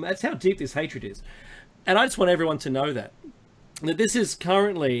how deep this hatred is. And I just want everyone to know that this is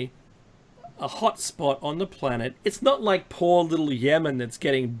currently a hot spot on the planet. It's not like poor little Yemen that's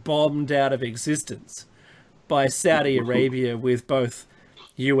getting bombed out of existence by Saudi Arabia with both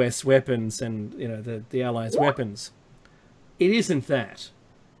US weapons and, you know, the Allies' weapons. It isn't that.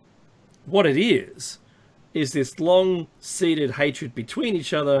 What it is this long-seated hatred between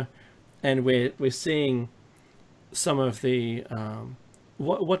each other, and we're seeing some of the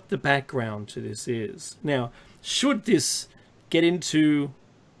what the background to this is. Now, should this get into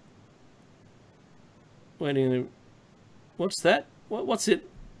what's that? What's it?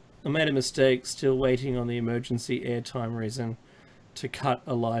 I made a mistake. Still waiting on the emergency airtime reason to cut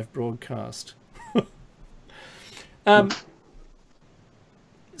a live broadcast.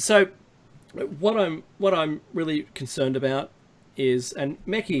 So what I'm really concerned about is, and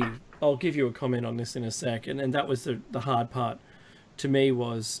Meki, I'll give you a comment on this in a sec, and that was the hard part to me,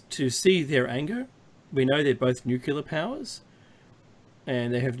 was to see their anger. We know they're both nuclear powers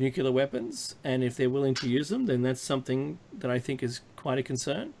and they have nuclear weapons, and if they're willing to use them, then that's something that I think is quite a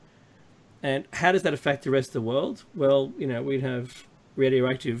concern. And how does that affect the rest of the world? Well, you know, we'd have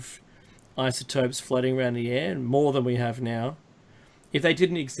radioactive isotopes floating around the air, more than we have now. If they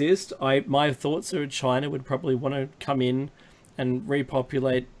didn't exist, my thoughts are China would probably want to come in and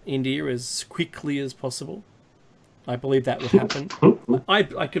repopulate India as quickly as possible. I believe that would happen.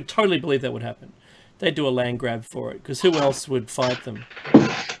 I could totally believe that would happen. They'd do a land grab for it, because who else would fight them?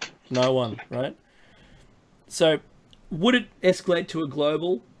 No one, right? So, would it escalate to a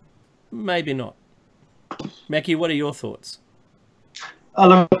global? Maybe not. Meki, what are your thoughts?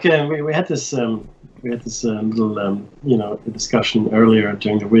 Look, we had this little discussion earlier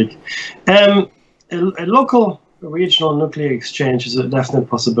during the week. A local regional nuclear exchange is a definite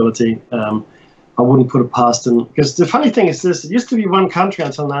possibility. I wouldn't put it past them, because the funny thing is this: it used to be one country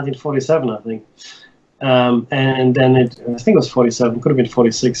until 1947, I think, and then I think it was 47, could have been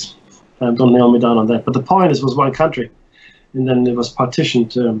 46. Don't nail me down on that. But the point is, it was one country, and then it was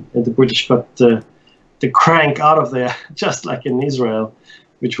partitioned, and the British got the crank out of there, just like in Israel,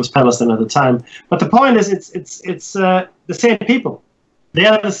 which was Palestine at the time. But the point is, it's the same people. They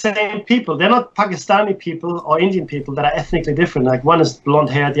are the same people. They're not Pakistani people or Indian people that are ethnically different. Like, one is blonde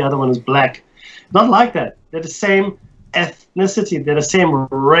hair, the other one is black. Not like that. They're the same ethnicity. They're the same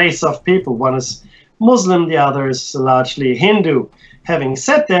race of people. One is Muslim, the other is largely Hindu. Having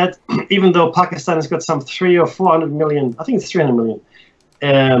said that, even though Pakistan has got some 300 or 400 million, I think it's 300 million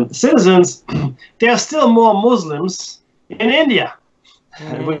citizens, there are still more Muslims in India,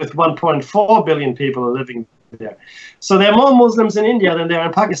 with 1.4 billion people living there. So there are more Muslims in India than there are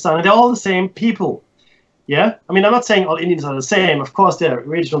in Pakistan, and they're all the same people. Yeah, I mean, I'm not saying all Indians are the same. Of course, there are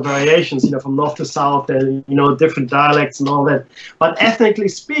regional variations, from north to south, and different dialects and all that. But ethnically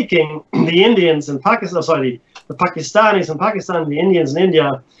speaking, the Indians in Pakistan, the Pakistanis in Pakistan, the Indians in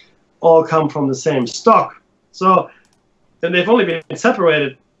India, all come from the same stock. So, and they've only been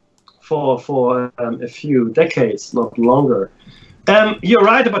separated for a few decades, not longer. You're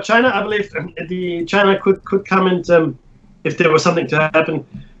right about China. I believe China could come and, if there was something to happen,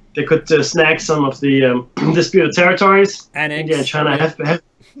 they could snag some of the disputed territories. India and China have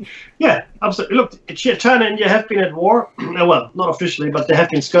yeah, absolutely. Look, China and India have been at war. Well, not officially, but there have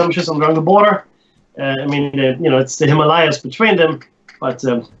been skirmishes along the border. I mean, it's the Himalayas between them, but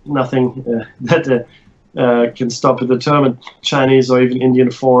nothing that can stop a determined Chinese or even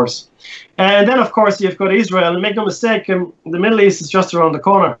Indian force. And then, of course, you've got Israel. And make no mistake, the Middle East is just around the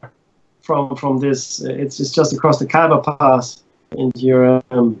corner from this. It's just across the Khyber Pass. And you're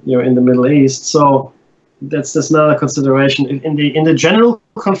in the Middle East, so that's another consideration. In the general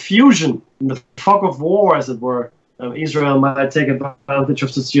confusion, in the fog of war, as it were, Israel might take advantage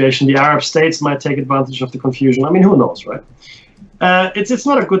of the situation. The Arab states might take advantage of the confusion. I mean, who knows, right? It's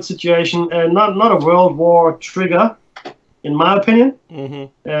not a good situation. Not a world war trigger, in my opinion,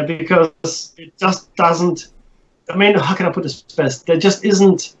 because it just doesn't. I mean, how can I put this best? There just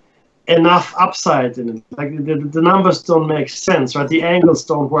isn't enough upside in it. Like the numbers don't make sense, right? The angles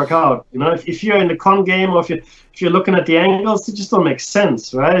don't work out. You know, if you're in the con game, or if you're looking at the angles, they just don't make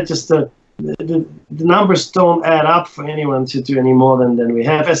sense, right? It just the numbers don't add up for anyone to do any more than we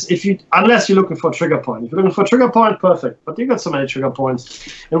have. Unless you're looking for a trigger point. If you're looking for a trigger point, perfect. But you got so many trigger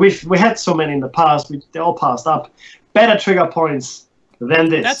points, and we had so many in the past. They all passed up. Better trigger points than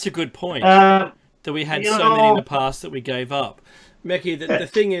this. That's a good point. That we had so many in the past that we gave up. Meki, the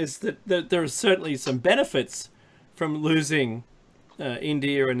thing is that there are certainly some benefits from losing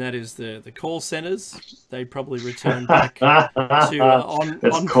India, and that is the call centers. They probably return back to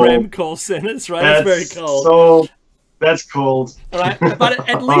on-prem call centers, right? That's very cold. So that's cold. All right, but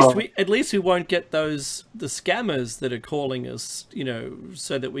at least we won't get the scammers that are calling us, you know,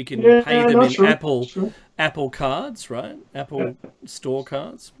 so that we can pay them in Apple cards, right? Apple store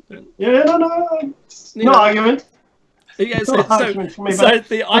cards. Yeah, no argument. Yeah, so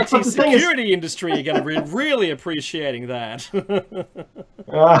the IT security industry are going to be really appreciating that.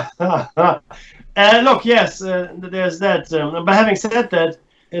 Look, yes, there's that. But having said that,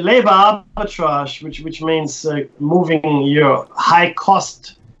 labor arbitrage, which means moving your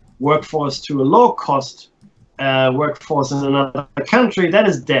high-cost workforce to a low-cost workforce in another country, that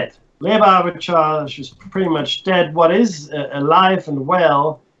is dead. Labor arbitrage is pretty much dead. What is alive and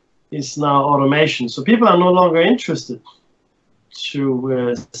well is now automation. So people are no longer interested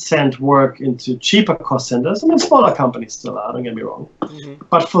to send work into cheaper cost centers. I mean, smaller companies still are, don't get me wrong. Mm-hmm.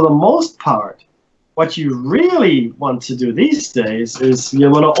 But for the most part, what you really want to do these days is you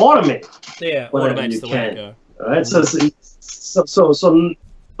want to automate. Yeah, automate's the way to go. Right? So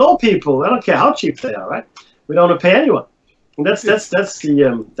no people, I don't care how cheap they are, right? We don't want to pay anyone. And that's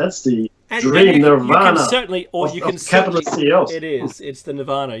the dream nirvana. You can capitalist CEOs. It is. It's the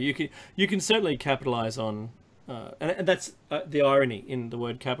nirvana. You can certainly capitalize on, and that's the irony in the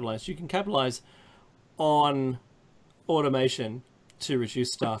word capitalize. You can capitalize on automation to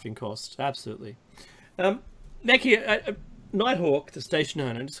reduce staffing costs. Absolutely. Meki, Nighthawk, the station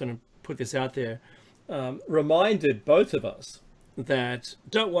owner, I'm just going to put this out there, reminded both of us that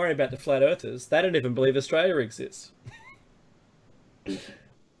don't worry about the flat earthers. They don't even believe Australia exists.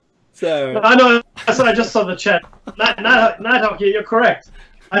 So I know. I just saw the chat. Nighthawk, you're correct.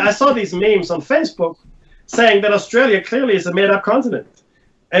 I saw these memes on Facebook saying that Australia clearly is a made-up continent.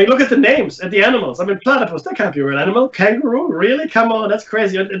 And look at the names and the animals. I mean, platypus, that can't be a real animal. Kangaroo, really? Come on, that's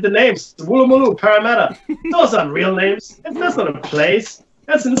crazy. The names, Woolloomooloo, Parramatta, those aren't real names. That's not a place.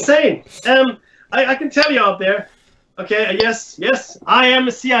 That's insane. I can tell you out there, okay, yes, I am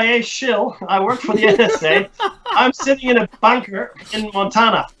a CIA shill. I work for the NSA. I'm sitting in a bunker in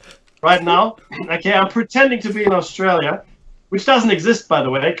Montana right now. Okay, I'm pretending to be in Australia, which doesn't exist, by the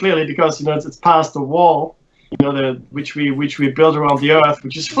way, clearly, because, you know, it's past the wall, you know, which we build around the Earth,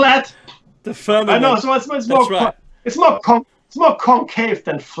 which is flat. The firmament. I know, so it's more right. It's more concave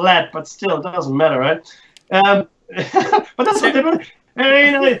than flat, but still, it doesn't matter, right? But that's what they do.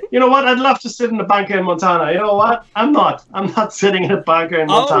 You know what? I'd love to sit in a bunker in Montana. You know what? I'm not sitting in a bunker in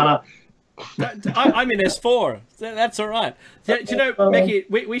Montana. I'm in S4. That's all right. Do you know, Meki,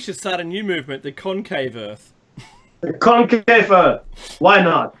 we should start a new movement, the Concave Earth. The Concave Earth. Why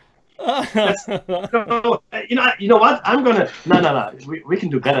not? You know what? I'm gonna no. We can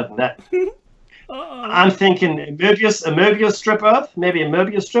do better than that. I'm thinking a Möbius strip Earth, maybe a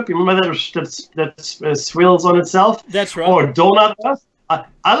Möbius strip. You remember that swirls on itself? That's right. Or donut Earth. I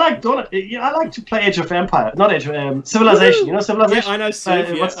like donut. I like to play Age of Empire, not Age of Civilization. You know Civilization? Yeah, I know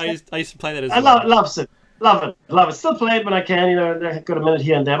Civ. I used to play that as well. I love Civ. Love it. Still play it when I can. You know, I got a minute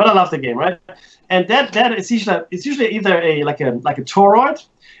here and there, but I love the game, right? And that is usually either a toroid.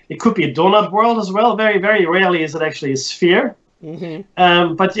 It could be a donut world as well. Very, very rarely is it actually a sphere.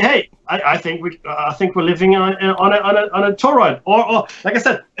 Mm-hmm. But hey, I think we're living on a toroid, or like I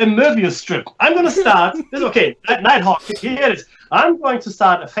said, a Möbius strip. I'm going to start. Okay, Nighthawk. Here it is. I'm going to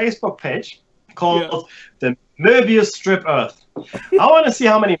start a Facebook page called the Möbius strip Earth. I want to see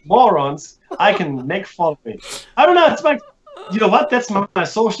how many morons I can make follow me. I don't know. It's like, you know what? That's my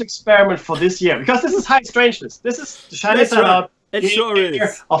social experiment for this year, because this is high strangeness. This is the shiny side out. It sure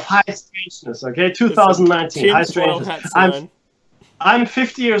is. Of high strangeness. Okay, 2019 high strangeness. I'm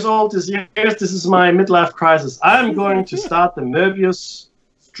 50 years old this year. This is my midlife crisis. I'm going to start the Möbius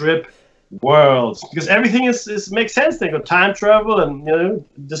strip world, because everything makes sense. They got time travel and, you know,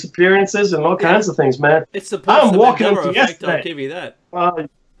 disappearances and all kinds of things, man. It's the I'm walking into yesterday. I'll give you that.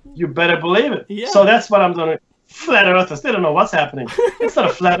 You better believe it. Yeah. So that's what I'm doing. Flat Earthers, they don't know what's happening. It's not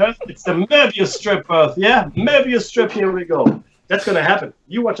a flat Earth. It's the Möbius strip Earth. Yeah, Möbius strip. Here we go. That's going to happen.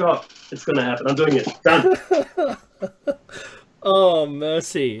 You watch out. It's going to happen. I'm doing it. Done. Oh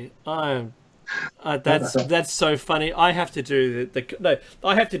mercy! That's so funny. I have to do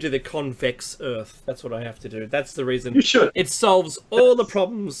I have to do the convex Earth. That's what I have to do. That's the reason. You should. It solves all the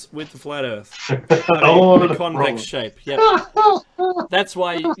problems with the flat Earth. The convex shape. Yep. That's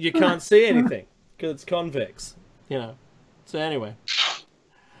why you can't see anything because it's convex. You know. So anyway.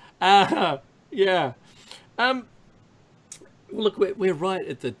 Yeah. Look, we're right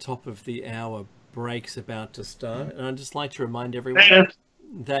at the top of the hour. Break's about to start, and I'd just like to remind everyone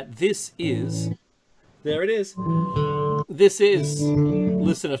that this is, there it is, this is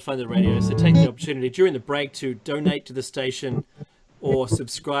Listener Funded Radio. So take the opportunity during the break to donate to the station or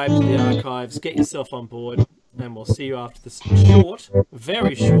subscribe to the archives, get yourself on board, and we'll see you after this short,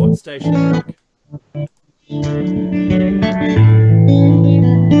 very short station break.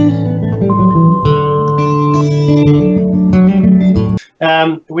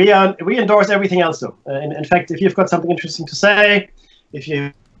 We endorse everything else, though. In fact, if you've got something interesting to say, if you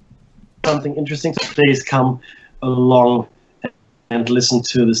have something interesting, please come along and listen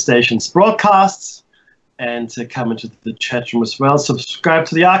to the station's broadcasts and come into the chat room as well. Subscribe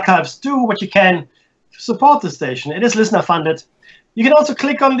to the archives. Do what you can to support the station. It is listener funded. You can also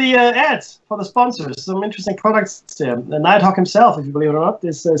click on the ads for the sponsors. Some interesting products there. Nighthawk himself, if you believe it or not,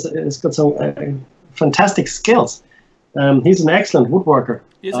 has got some fantastic skills. He's an excellent woodworker,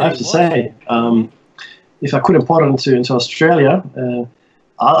 I have to say. If I could import it into Australia,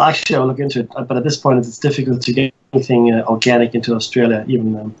 I'll look into it. But at this point, it's difficult to get anything organic into Australia,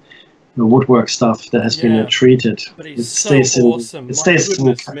 even the woodwork stuff that has been treated. But he's awesome. It stays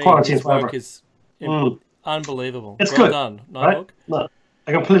in quarantine forever. Is unbelievable. It's well good. Done, Nighthawk. Right? No,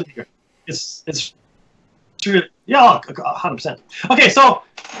 I completely agree. It's true. Yeah, 100%. Okay, so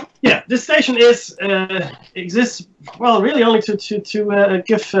yeah, this station exists really only to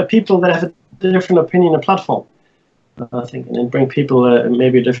give people that have a different opinion a platform. I think, and bring people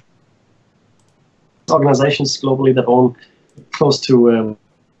maybe different organizations globally that own close to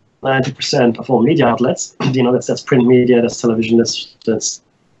 90% of all media outlets. You know, that's print media, that's television, that's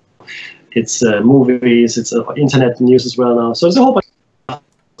it's movies, it's internet news as well now. So it's a whole bunch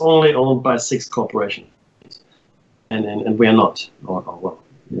only owned by 6 corporations, and we are not, or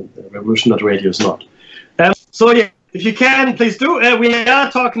the Revolution.Radio is not. So yeah, if you can, please do. We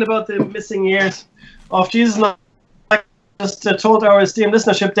are talking about the missing years of Jesus. Now, I just told our esteemed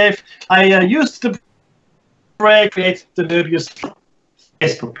listenership, Dave, I used the break to create the Möbius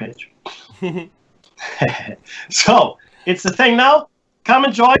Facebook page. So it's the thing now. Come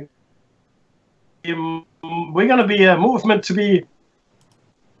and join. We're going to be a movement to be.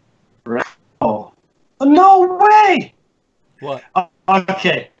 Oh, no way! What?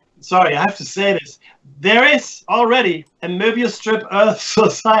 Okay, sorry, I have to say this. There is already a Möbius Strip Earth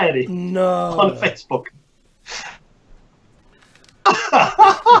Society on Facebook.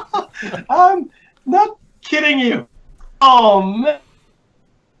 I'm not kidding you. Oh,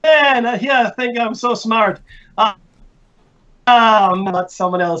 man, here I think I'm so smart. But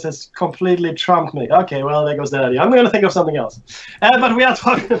someone else has completely trumped me. Okay, well, there goes that idea. I'm going to think of something else. But we are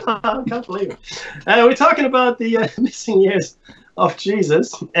talking about, I can't believe it. We're talking about the missing years of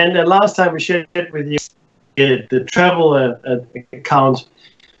Jesus. And last time we shared with you the travel account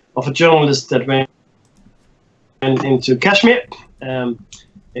of a journalist that went into Kashmir,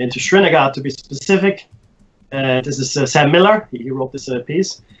 into Srinagar to be specific. This is Sam Miller. He wrote this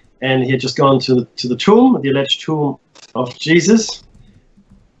piece. And he had just gone to the tomb, the alleged tomb of Jesus.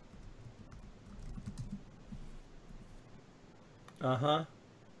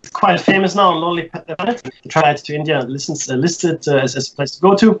 It's quite famous now on Lonely Planet. He tried to India, listed as a place to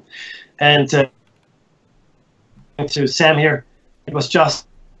go to. And to Sam here, it was just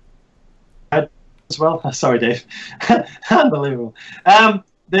as well. Sorry, Dave. Unbelievable. So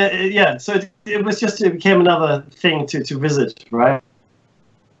it became another thing to visit, right?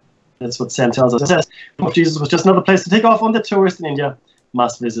 That's what Sam tells us. It says, Jesus was just another place to take off on the tourist in India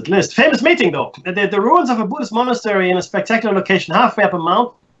must-visit list. Famous meeting, though. The ruins of a Buddhist monastery in a spectacular location halfway up a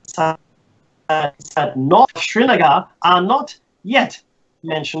mountain at north of Srinagar are not yet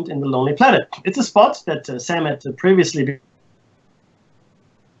mentioned in the Lonely Planet. It's a spot that Sam had previously been,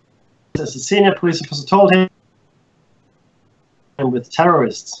 as a senior police officer told him, with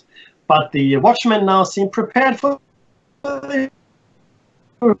terrorists. But the watchmen now seem prepared for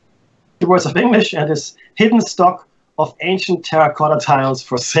the words of English and his hidden stock of ancient terracotta tiles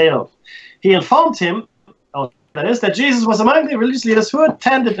for sale. He informed him, that Jesus was among the religious leaders who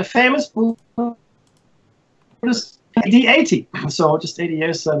attended the famous Buddhist AD 80, so just 80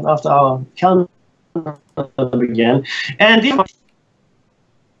 years after our calendar began. And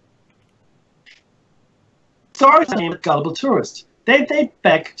stories named Gullible Tourist. They date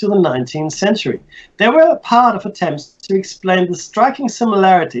back to the 19th century. They were a part of attempts to explain the striking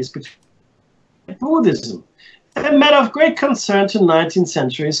similarities between Buddhism, a matter of great concern to 19th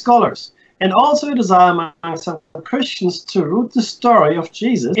century scholars, and also a desire among some Christians to root the story of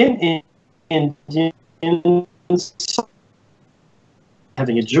Jesus in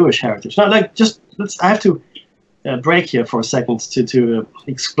having a Jewish heritage. Now, like, I have to break here for a second to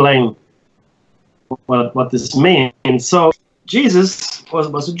explain what this means. So, Jesus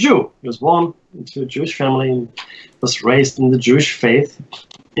was a Jew. He was born into a Jewish family and was raised in the Jewish faith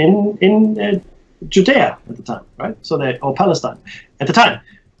in Judea at the time, right? Or Palestine at the time.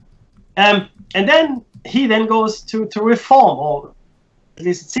 And then he goes to reform, or at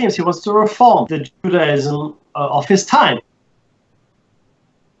least it seems he wants to reform the Judaism of his time. He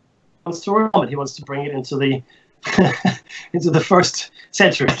wants to reform it. He wants to bring it into the into the first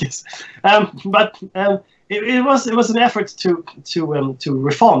century. It was an effort to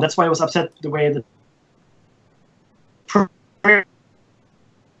reform. That's why he was upset the way that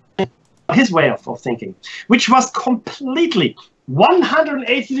his way of thinking, which was completely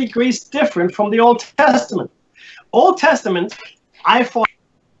 180 degrees different from the Old Testament. Old Testament, I thought.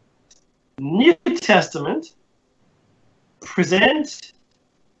 New Testament, present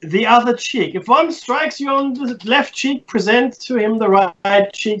the other cheek. If one strikes you on the left cheek, present to him the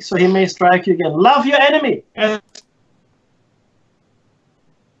right cheek so he may strike you again. Love your enemy.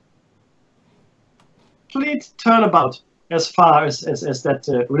 Complete turnabout as far as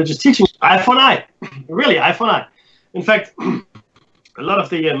that religious teaching. Eye for an eye. Really, eye for an eye. In fact, a lot of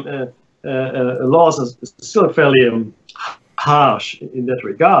the laws are still fairly harsh in that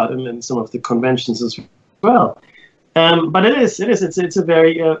regard, and some of the conventions as well. But it's a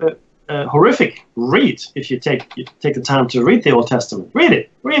very horrific read if you take the time to read the Old Testament. Read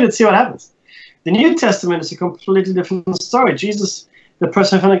it, see what happens. The New Testament is a completely different story. Jesus, the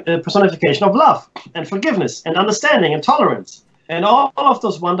personification of love and forgiveness and understanding and tolerance and all of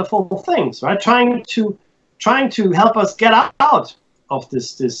those wonderful things, right? Trying to help us get out of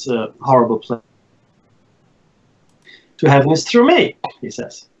this horrible place. To heaven is through me, he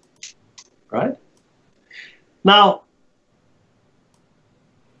says. Right? Now,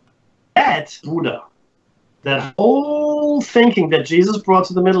 that Buddha, that whole thinking that Jesus brought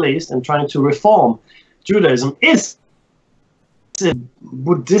to the Middle East and trying to reform Judaism is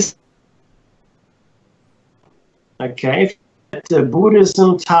Buddhist. Okay?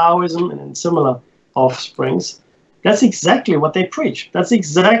 Buddhism, Taoism, and similar offsprings, that's exactly what they preach. That's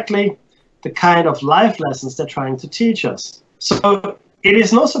exactly the kind of life lessons they're trying to teach us. So it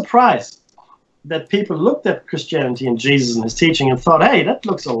is no surprise that people looked at Christianity and Jesus and his teaching and thought, hey, that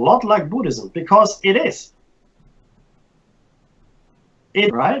looks a lot like Buddhism, because it is.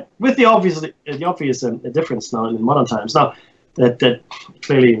 Right? With the obvious difference now in modern times. Now, that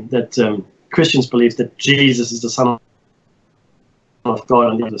clearly that Christians believe that Jesus is the Son of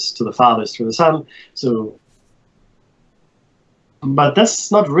God and to the Father is through the Son. So, but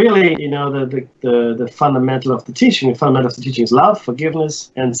that's not really, the fundamental of the teaching. The fundamental of the teaching is love,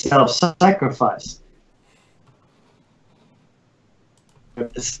 forgiveness, and self-sacrifice.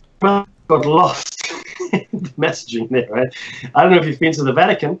 It's got lost in the messaging there, right? I don't know if you've been to the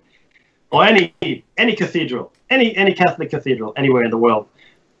Vatican or any cathedral, any Catholic cathedral anywhere in the world.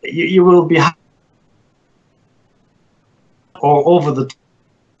 You will be or over the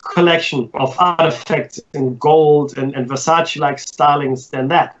collection of artifacts in gold and Versace-like stylings than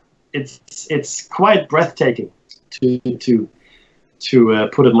that. It's quite breathtaking, to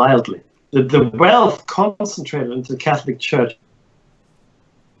put it mildly. The wealth concentrated into the Catholic Church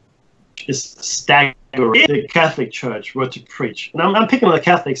is staggering. If the Catholic Church were to preach, and I'm picking on the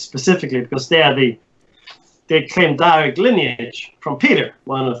Catholics specifically because they claim direct lineage from Peter,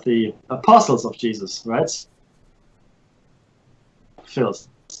 one of the apostles of Jesus, right? Fills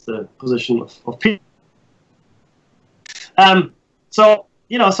the position of Peter. So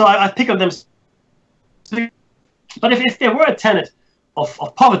I pick on them. But if there were a tenet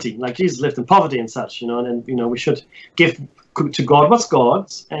of poverty, like Jesus lived in poverty and such, and we should give to God what's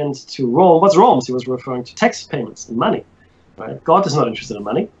God's, and to Rome what's Rome's. He was referring to tax payments and money, right? God is not interested in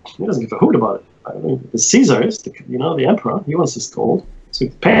money. He doesn't give a hoot about it. I mean, the Caesar is the emperor. He wants his gold, so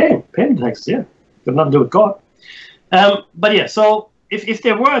pay the taxes. Yeah, got nothing to do with God. But yeah, so if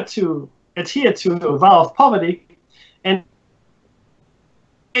they were to adhere to a vow of poverty and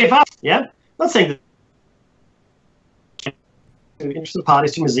give up, not saying that to interested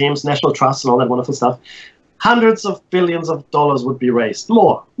parties, to museums, national trusts, and all that wonderful stuff, hundreds of billions of dollars would be raised.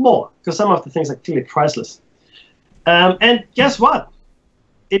 More, because some of the things are clearly priceless. And guess what?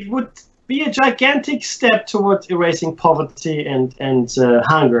 It would be a gigantic step towards erasing poverty and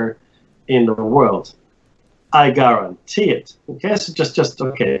hunger in the world. I guarantee it. Okay, so just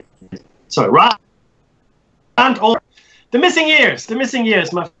okay. Sorry, right. And all the missing years. The missing years.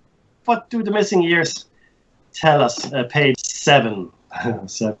 What do the missing years tell us? Page 7.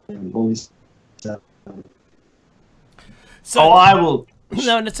 7. Only 7. So, I will.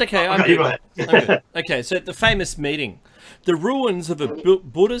 No, it's okay. Okay, go ahead. I'm good. Okay, so the famous meeting. The ruins of a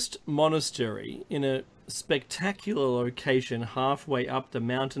Buddhist monastery in a spectacular location halfway up the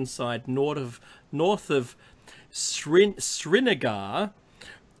mountainside north of Srinagar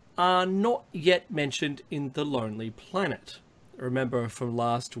are not yet mentioned in The Lonely Planet. Remember from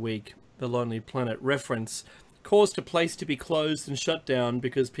last week, the Lonely Planet reference caused a place to be closed and shut down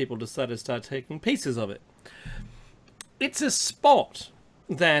because people decided to start taking pieces of it. It's a spot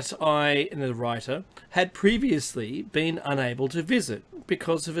that I, the writer, had previously been unable to visit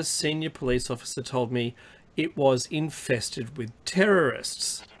because of a senior police officer told me it was infested with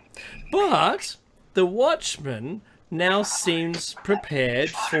terrorists. But the Watchman now seems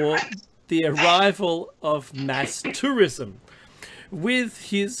prepared for the arrival of mass tourism. With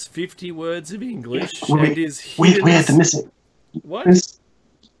his 50 words of English and his... We're at the missing... What?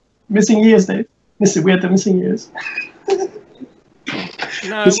 Missing years, Dave. We're at the missing years.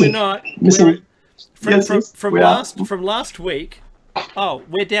 No, we're not. From last week. Oh,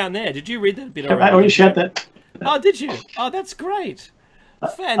 we're down there. Did you read that bit already? I already shared that. Oh, did you? Oh, that's great.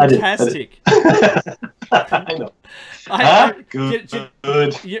 Fantastic. I know. Good.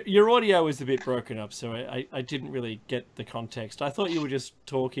 Your audio was a bit broken up, so I didn't really get the context. I thought you were just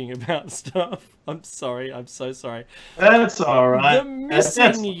talking about stuff. I'm sorry. I'm so sorry. That's all right. The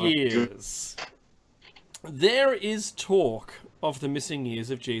missing years. There is talk of the missing years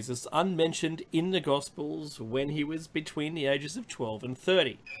of Jesus unmentioned in the Gospels when he was between the ages of 12 and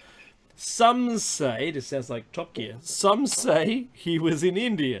 30. Some say, this sounds like Top Gear, some say he was in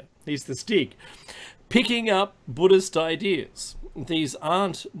India, he's the Stig, picking up Buddhist ideas. These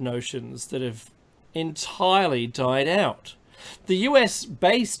aren't notions that have entirely died out. The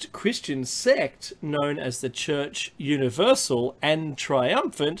US-based Christian sect known as the Church Universal and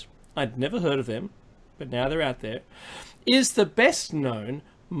Triumphant, I'd never heard of them, but now they're out there, is the best known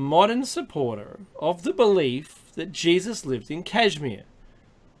modern supporter of the belief that Jesus lived in Kashmir.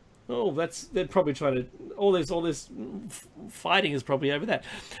 Oh, they're probably trying to, all this fighting is probably over that.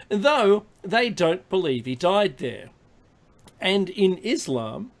 Though they don't believe he died there. And in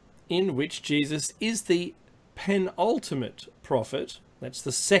Islam, in which Jesus is the penultimate prophet, that's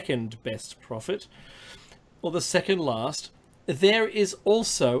the second best prophet, or the second last, there is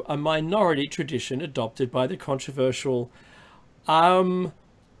also a minority tradition adopted by the controversial Ahmadiyya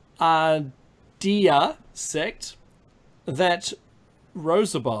sect that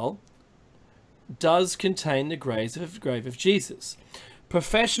Rosabal does contain the grave of Jesus.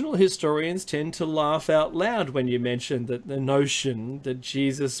 Professional historians tend to laugh out loud when you mention that the notion that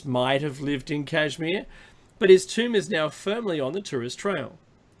Jesus might have lived in Kashmir, but his tomb is now firmly on the tourist trail.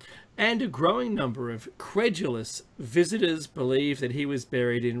 And a growing number of credulous visitors believe that he was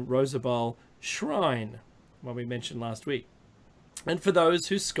buried in Rosabal Shrine, what we mentioned last week. And for those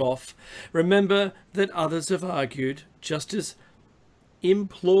who scoff, remember that others have argued, just as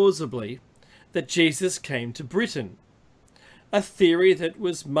implausibly, that Jesus came to Britain. A theory that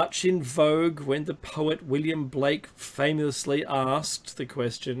was much in vogue when the poet William Blake famously asked the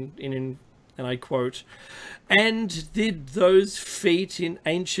question and I quote, "And did those feet in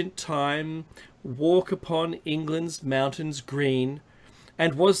ancient time walk upon England's mountains green?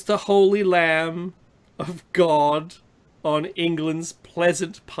 And was the Holy Lamb of God on England's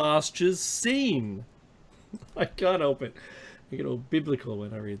pleasant pastures seen?" I can't help it. I get all biblical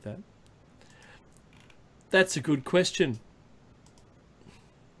when I read that. That's a good question.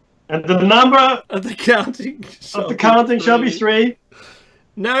 And the number of the counting shall be 3.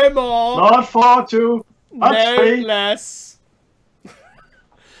 No more. Not 4, 2. No 3. less.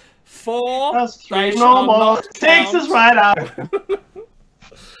 4. That's 3. No more. 6 is right out.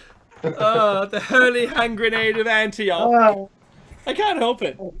 The holy hand grenade of Antioch. I can't help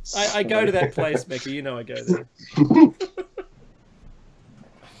it. I go to that place, Mickey. You know I go there.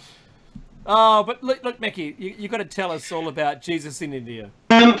 Oh, but look, Mickey, you got to tell us all about Jesus in India.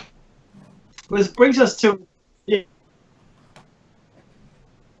 Which brings us to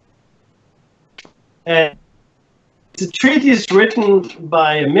the treatise written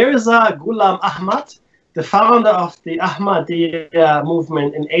by Mirza Ghulam Ahmad, the founder of the Ahmadiyya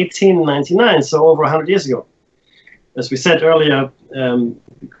movement in 1899, so over 100 years ago. As we said earlier,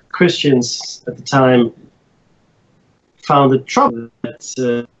 Christians at the time found it trouble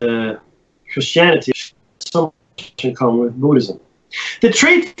that Christianity has so much in common with Buddhism. The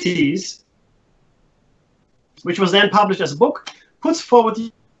treatise, which was then published as a book, puts forward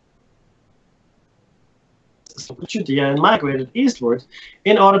the Judea and migrated eastward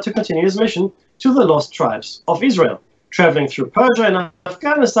in order to continue his mission to the lost tribes of Israel, traveling through Persia and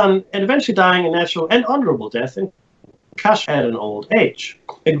Afghanistan and eventually dying a natural and honorable death in Kashmir at an old age.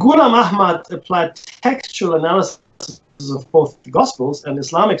 Ghulam Ahmad applied textual analysis of both the Gospels and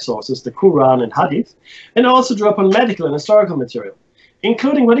Islamic sources, the Quran and Hadith, and also drew upon medical and historical material,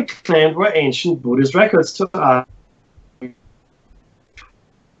 including what he claimed were ancient Buddhist records to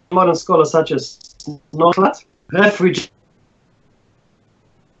modern scholars such as Northlat, refugee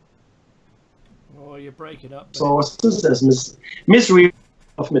you break it up. Sources as misread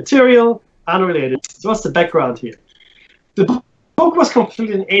of material unrelated. So what's the background here? The book was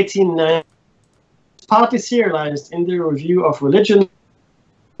completed in 1890, partly serialized in the Review of Religion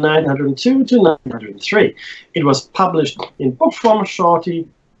 902 to 903. It was published in book form shortly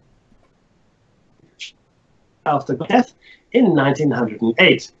after death in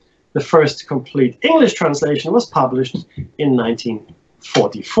 1908. The first complete English translation was published in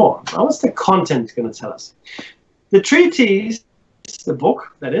 1944. Now, what's the content going to tell us? The treatise, the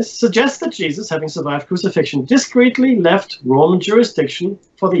book, that is, suggests that Jesus, having survived crucifixion, discreetly left Roman jurisdiction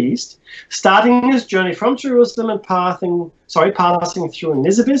for the East, starting his journey from Jerusalem and passing through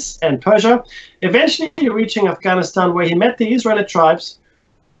Nisibis and Persia, eventually reaching Afghanistan, where he met the Israelite tribes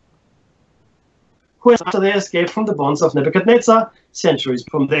who, after their escape from the bonds of Nebuchadnezzar, centuries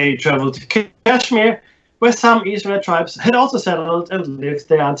from there, he traveled to Kashmir, where some Israelite tribes had also settled and lived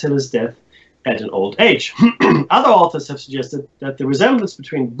there until his death at an old age. Other authors have suggested that the resemblance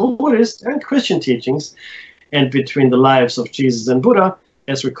between Buddhist and Christian teachings and between the lives of Jesus and Buddha,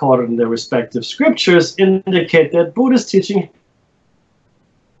 as recorded in their respective scriptures, indicate that Buddhist teachings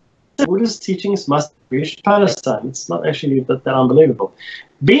must reach Palestine. It's not actually that unbelievable.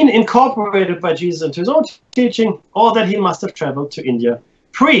 Being incorporated by Jesus into his own teaching, or that he must have traveled to India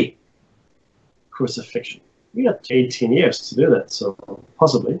pre-crucifixion. We had 18 years to do that, so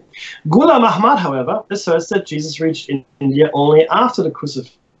possibly. Ghulam Ahmad, however, asserts that Jesus reached India only after the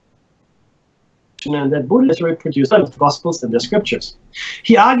crucifixion and that Buddha literally produced the Gospels and their scriptures.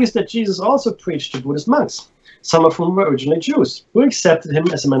 He argues that Jesus also preached to Buddhist monks, some of whom were originally Jews, who accepted him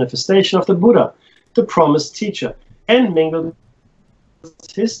as a manifestation of the Buddha, the promised teacher, and mingled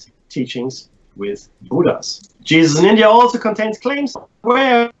his teachings with Buddha's. Jesus in India also contains claims of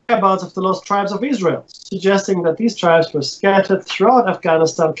whereabouts of the lost tribes of Israel, suggesting that these tribes were scattered throughout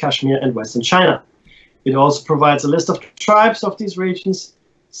Afghanistan, Kashmir, and Western China. It also provides a list of tribes of these regions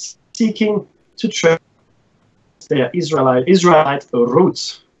seeking to trace their Israelite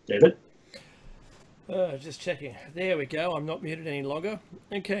roots. David? Just checking. There we go. I'm not muted any longer.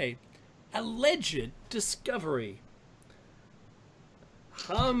 Okay. Alleged discovery.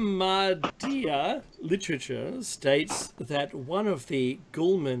 Ahmadiyya literature states that one of the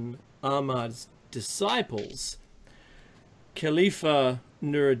Ghulam Ahmad's disciples, Khalifa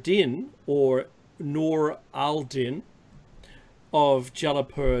Nuruddin or Nur al-Din of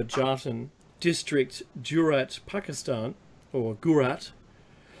Jalapur Jatan district, Gujarat, Pakistan, or Gujarat,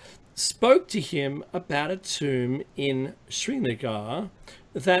 spoke to him about a tomb in Srinagar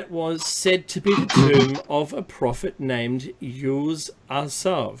that was said to be the tomb of a prophet named Yus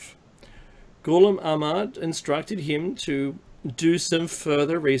Asav. Ghulam Ahmad instructed him to do some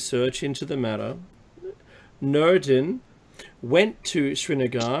further research into the matter. Nuruddin went to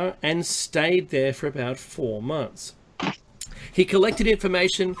Srinagar and stayed there for about 4 months. He collected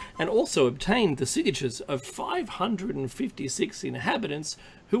information and also obtained the signatures of 556 inhabitants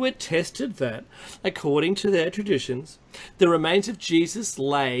who attested that, according to their traditions, the remains of Jesus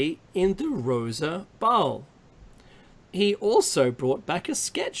lay in the Rosa Bowl. He also brought back a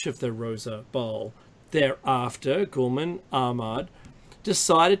sketch of the Rosa Bowl. Thereafter, Ghulam Ahmad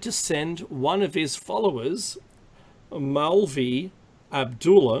decided to send one of his followers, Maulvi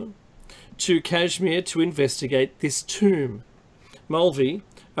Abdullah, to Kashmir to investigate this tomb. Maulvi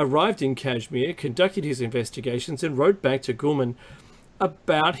arrived in Kashmir, conducted his investigations, and wrote back to Ghulam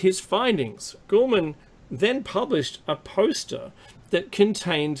about his findings. Ghulam then published a poster that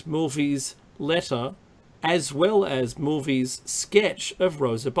contained Maulvi's letter as well as Maulvi's sketch of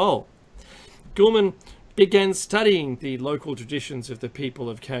Rosa Bowl. Ghulam began studying the local traditions of the people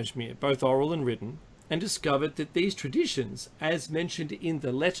of Kashmir, both oral and written, and discovered that these traditions, as mentioned in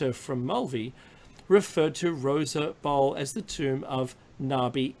the letter from Maulvi, referred to Rosa Bowl as the tomb of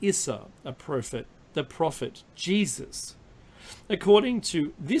Nabi Isa, the prophet Jesus. According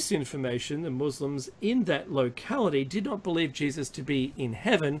to this information, the Muslims in that locality did not believe Jesus to be in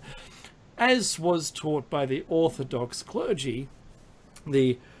heaven, as was taught by the Orthodox clergy.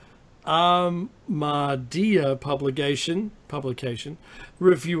 The Ahmadiyya publication,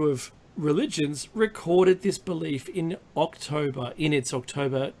 Review of Religions, recorded this belief in its October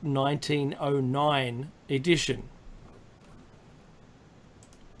 1909 edition.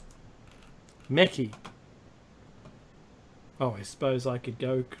 Meki. Oh, I suppose I could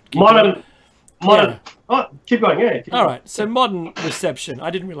go. Modern. Yeah. Oh, keep going. Yeah. All right. So modern reception.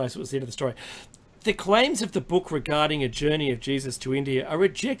 I didn't realize it was the end of the story. The claims of the book regarding a journey of Jesus to India are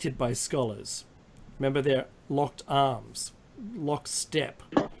rejected by scholars. Remember, they're locked arms, locked step.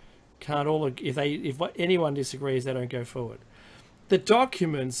 Can't all if anyone disagrees, they don't go forward. The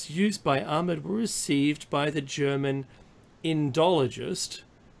documents used by Ahmed were received by the German Indologist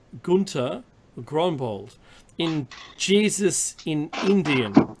Gunther Gronbold in Jesus in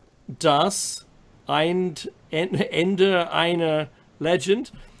Indian, Das Ende einer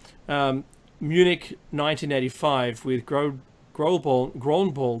Legend, Munich 1985, with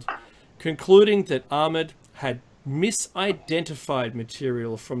Gronbold concluding that Ahmed had misidentified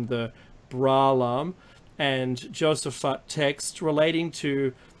material from the Brahlam and Josaphat text relating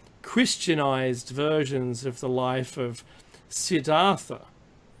to Christianized versions of the life of Siddhartha,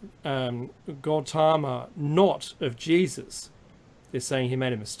 Gautama, not of Jesus. They're saying he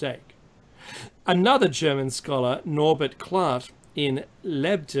made a mistake. Another German scholar, Norbert Klatt, in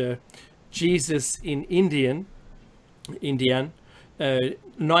Lebde, Jesus in Indian,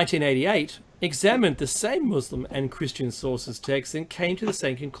 1988, examined the same Muslim and Christian sources text and came to the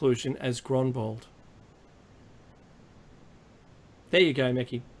same conclusion as Gronbold. There you go,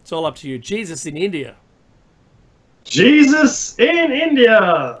 Meki. It's all up to you. Jesus in India. Jesus in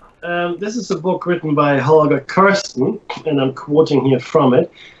India. This is a book written by Holger Kirsten, and I'm quoting here from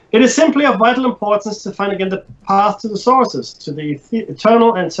it. It is simply of vital importance to find again the path to the sources, to the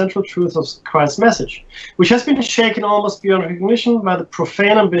eternal and central truth of Christ's message, which has been shaken almost beyond recognition by the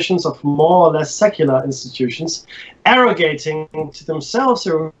profane ambitions of more or less secular institutions, arrogating to themselves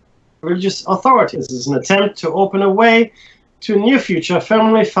a religious authority. This is an attempt to open a way to a new future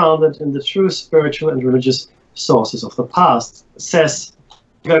firmly founded in the true spiritual and religious sources of the past, says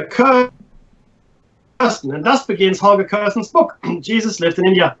Holger Kirsten. And thus begins Holger Kirsten's book, Jesus Lived in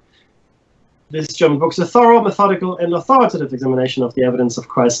India. This German book is a thorough, methodical, and authoritative examination of the evidence of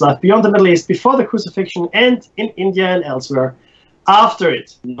Christ's life beyond the Middle East, before the crucifixion, and in India and elsewhere after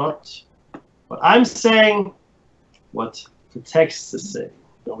it. Not what I'm saying, what the text is saying.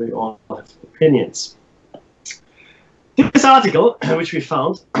 We all have opinions. This article, which we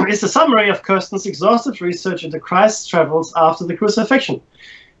found, is a summary of Kirsten's exhaustive research into Christ's travels after the crucifixion,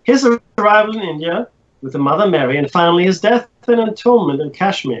 his arrival in India with the Mother Mary, and finally his death and entombment in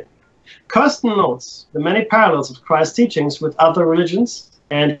Kashmir. Kirsten notes the many parallels of Christ's teachings with other religions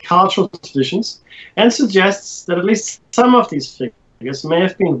and cultural traditions, and suggests that at least some of these figures may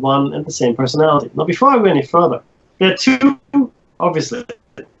have been one and the same personality. Now, before I go any further, there are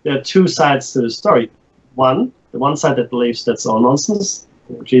two sides to the story. One, the one side that believes that's all nonsense.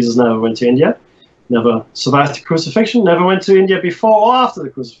 Jesus never went to India, never survived the crucifixion, never went to India before or after the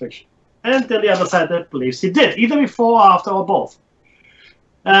crucifixion. And then the other side that believes he did, either before or after or both.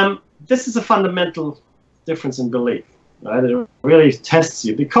 This is a fundamental difference in belief. Right? It really tests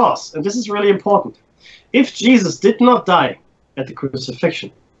you because, and this is really important, if Jesus did not die at the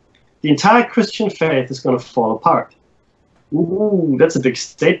crucifixion, the entire Christian faith is going to fall apart. Ooh, that's a big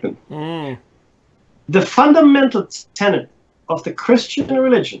statement. The fundamental tenet of the Christian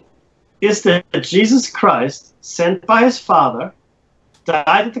religion is that Jesus Christ, sent by his Father,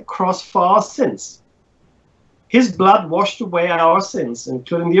 died at the cross for our sins. His blood washed away our sins,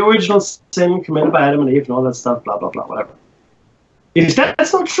 including the original sin committed by Adam and Eve and all that stuff, blah, blah, blah, whatever. If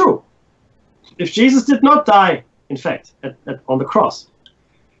that's not true, if Jesus did not die, in fact, on the cross,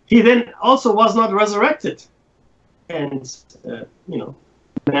 he then also was not resurrected and,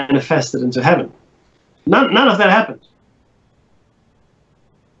 manifested into heaven. None of that happened.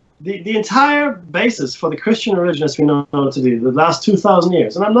 The entire basis for the Christian religion as we know today, the last 2,000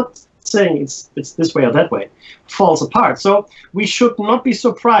 years, and I'm not saying it's this way or that way, falls apart. So we should not be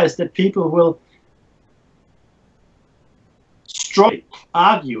surprised that people will strongly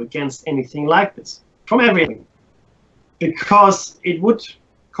argue against anything like this, from everything, because it would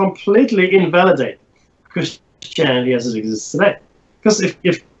completely invalidate Christianity as it exists today. Because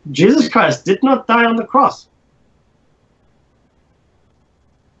if Jesus Christ did not die on the cross,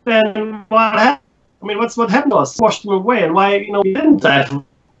 then what happened? I mean, what happened to us? Washed him away, and why he didn't die?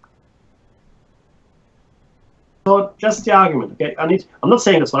 So that's the argument. Okay, I'm not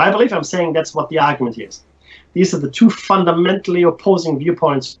saying that's what I believe. I'm saying that's what the argument is. These are the two fundamentally opposing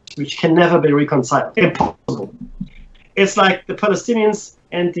viewpoints which can never be reconciled. Impossible. It's like the Palestinians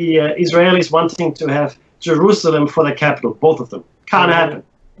and the Israelis wanting to have Jerusalem for the capital, both of them. Can't happen.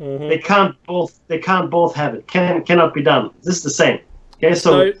 Mm-hmm. They can't both have it. Cannot be done. This is the same. Okay,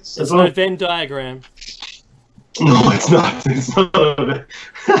 so it's no Venn diagram. No, it's not. It's not.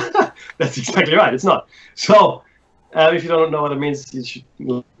 That's exactly right. It's not. So, if you don't know what it means, you should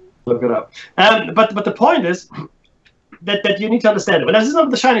look it up. But the point is that you need to understand it. But this is not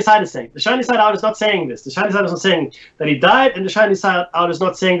what the shiny side is saying. The shiny side out is not saying this. The shiny side is not saying that he died, and the shiny side out is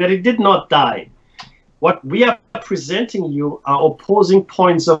not saying that he did not die. What we are presenting you are opposing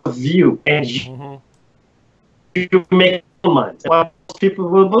points of view, and you make your mind. What people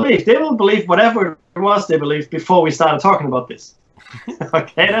will believe. They will believe whatever it was they believed before we started talking about this.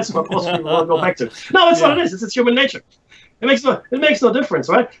 Okay, that's what most people will go back to. No, it's what it is. It's human nature. It makes no difference,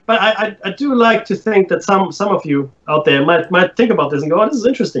 right? But I do like to think that some of you out there might think about this and go, oh, this is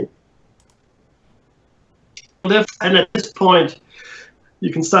interesting. And at this point,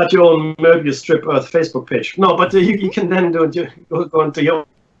 you can start your own Möbius Strip Earth Facebook page. No, but you can then go into your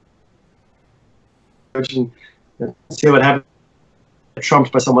search and see what happened.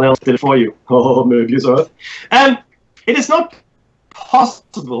 Trumped by someone else did it for you. Oh, Möbius Earth. And it is not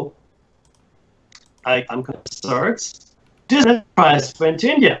possible, I'm concerned, this price went to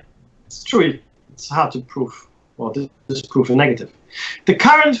India. It's true. It's hard to prove, or disprove a negative. The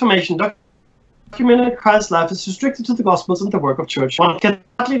current information documented Christ's life is restricted to the Gospels and the work of church. One can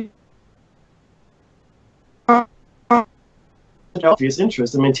obvious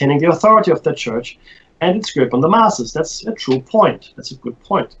interest in maintaining the authority of the church and its grip on the masses. That's a true point. That's a good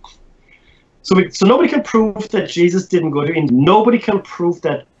point. So nobody can prove that Jesus didn't go to India. Nobody can prove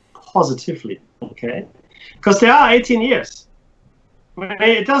that positively, okay? Because there are 18 years.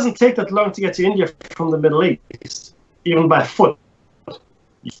 It doesn't take that long to get to India from the Middle East, even by foot.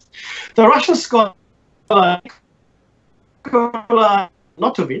 The Russian scholar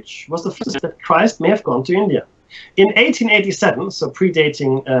Notovich was the first that Christ may have gone to India. In 1887, so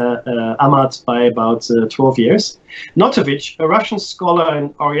predating Ahmad by about 12 years, Notovich, a Russian scholar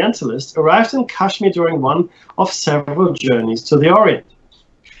and Orientalist, arrived in Kashmir during one of several journeys to the Orient.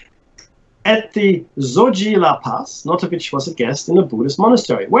 At the Zojila Pass, Notovich was a guest in a Buddhist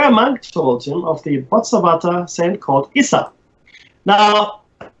monastery, where a monk told him of the Bodhisattva saint called Issa. Now,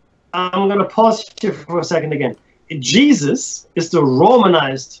 I'm going to pause here for a second again. Jesus is the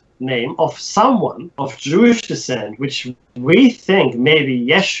Romanized name of someone of Jewish descent, which we think may be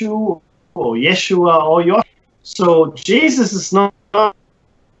Yeshu or Yeshua or Yoshua. So Jesus is not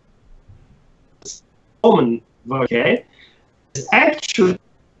Roman, okay? It's actually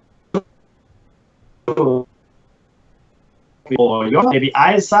or maybe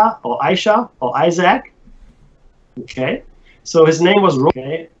Isa or Aisha or Isaac. Okay, so his name was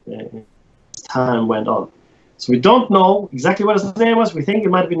okay. As time went on, so we don't know exactly what his name was. We think it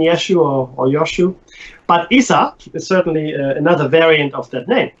might have been Yeshu or Yoshu, but Isa is certainly another variant of that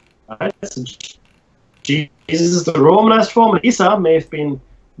name. Right? So Jesus is the Romanized form, and Isa may have been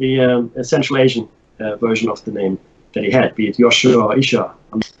the Central Asian version of the name that he had, be it Yoshua or Isha.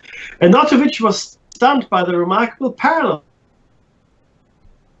 And Notovich was stunned by the remarkable parallel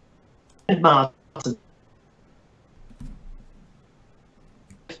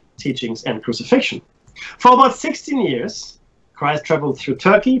teachings and crucifixion. For about 16 years, Christ traveled through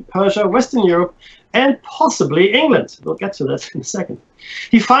Turkey, Persia, Western Europe, and possibly England. We'll get to that in a second.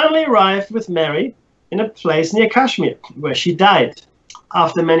 He finally arrived with Mary in a place near Kashmir, where she died.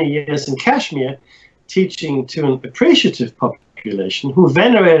 After many years in Kashmir, teaching to an appreciative population who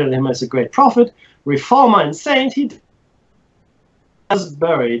venerated him as a great prophet, reformer, and saint, he was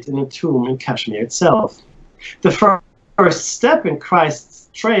buried in a tomb in Kashmir itself. The first step in Christ's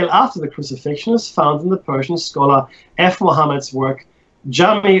trail after the crucifixion is found in the Persian scholar F. Muhammad's work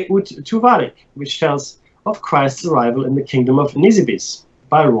Jami-ut-Tuwarik, which tells of Christ's arrival in the kingdom of Nisibis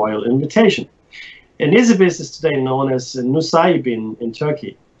by royal invitation. And Nisibis is today known as Nusaybin in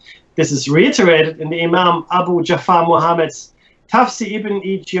Turkey. This is reiterated in the Imam Abu Jafar Muhammad's Tafsir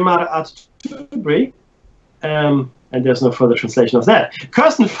ibn-i-Jimar at-Tubri, and there's no further translation of that.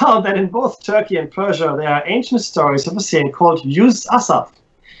 Kirsten found that in both Turkey and Persia there are ancient stories of a saint called Yus Asaf,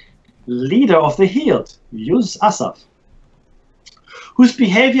 leader of the healed, Yus Asaf, whose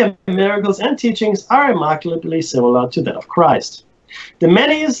behavior, miracles, and teachings are remarkably similar to that of Christ. The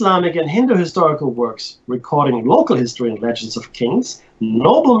many Islamic and Hindu historical works recording local history and legends of kings,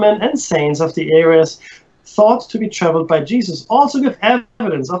 noblemen, and saints of the areas thought to be traveled by Jesus also give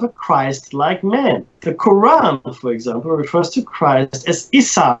evidence of a Christ-like man. The Quran, for example, refers to Christ as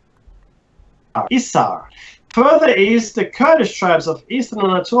Isa, Isar. Further east, the Kurdish tribes of eastern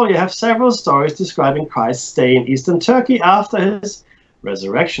Anatolia have several stories describing Christ's stay in eastern Turkey after his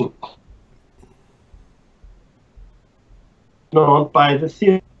resurrection. Known by the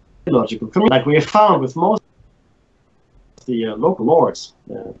theological community, like we have found with most of the local lords.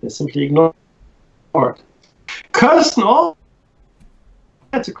 They simply ignore it. Kirsten also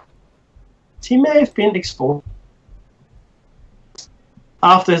he may have been exposed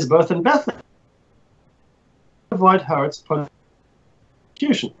after his birth in Bethlehem. Avoid Herod's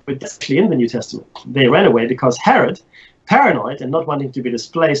persecution, but actually in the New Testament. They ran away because Herod, paranoid and not wanting to be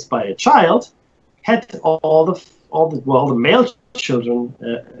displaced by a child, had all the male children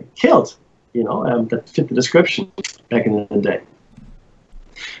killed, that fit the description back in the day.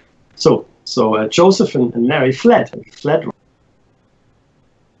 So Joseph and Mary fled.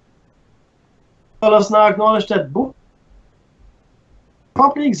 Scholars now acknowledge that book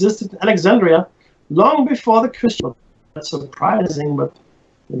probably existed in Alexandria long before the Christian. That's surprising, but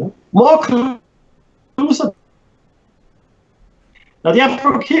more clues. Now, the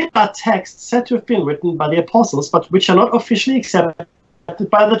Apocrypha texts said to have been written by the apostles, but which are not officially accepted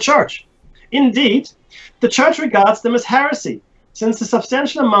by the church. Indeed, the church regards them as heresy, since a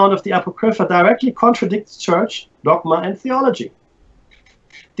substantial amount of the Apocrypha directly contradicts church dogma and theology.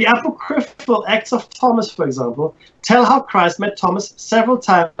 The apocryphal Acts of Thomas, for example, tell how Christ met Thomas several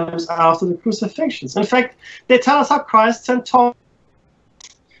times after the crucifixions. In fact, they tell us how Christ sent Thomas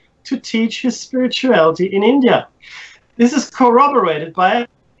to teach his spirituality in India. This is corroborated by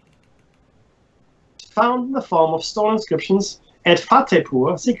found in the form of stone inscriptions at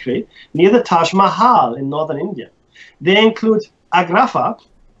Fatehpur Sikri, near the Taj Mahal in northern India. They include Agrapha,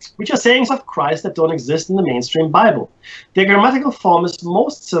 which are sayings of Christ that don't exist in the mainstream Bible. Their grammatical form is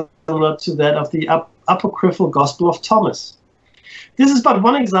most similar to that of the apocryphal Gospel of Thomas. This is but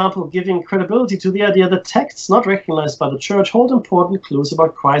one example giving credibility to the idea that texts not recognized by the church hold important clues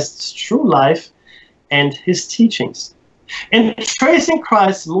about Christ's true life and his teachings. In tracing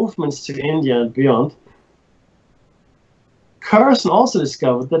Christ's movements to India and beyond, Curson also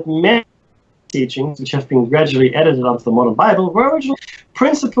discovered that many teachings, which have been gradually edited onto the modern Bible, were original.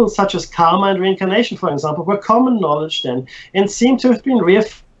 Principles such as karma and reincarnation, for example, were common knowledge then and seem to have been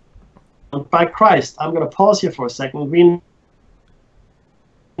reaffirmed by Christ. I'm going to pause here for a second. We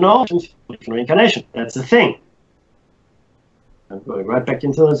know reincarnation. That's the thing. I'm going right back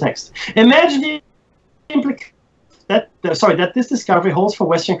into the text. Imagine the implication that this discovery holds for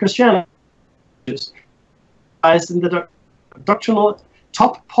Western Christianity. In the doctrinal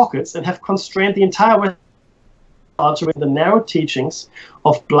top pockets and have constrained the entire West to the narrow teachings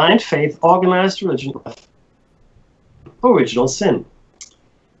of blind faith, organized religion, original sin.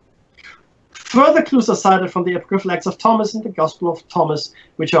 Further clues are cited from the apocryphal Acts of Thomas and the Gospel of Thomas,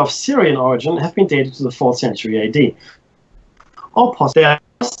 which are of Syrian origin, have been dated to the 4th century AD.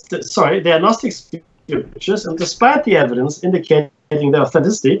 They are Gnostic scriptures, and despite the evidence indicating their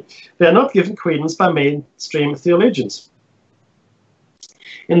authenticity, they are not given credence by mainstream theologians.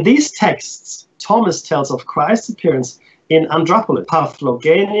 In these texts, Thomas tells of Christ's appearance in Andropolis,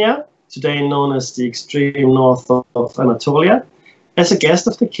 Paphlagonia, today known as the extreme north of Anatolia, as a guest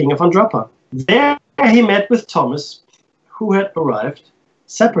of the king of Andropa. There he met with Thomas, who had arrived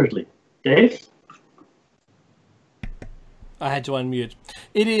separately. Dave? I had to unmute.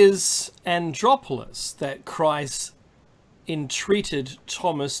 It is Andropolis that Christ entreated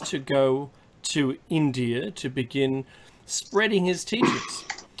Thomas to go to India to begin spreading his teachings.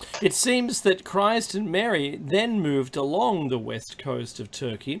 It seems that Christ and Mary then moved along the west coast of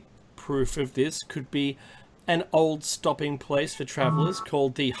Turkey. Proof of this could be an old stopping place for travellers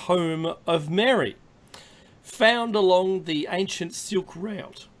called the Home of Mary, found along the ancient Silk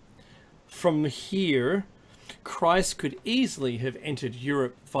Route. From here, Christ could easily have entered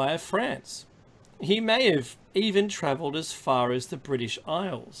Europe via France. He may have even travelled as far as the British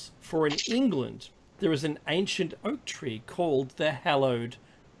Isles, for in England there is an ancient oak tree called the Hallowed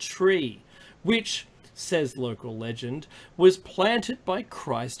Tree, which, says local legend, was planted by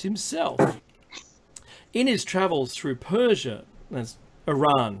Christ himself. In his travels through Persia, that's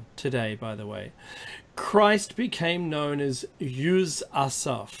Iran today, by the way, Christ became known as Yuz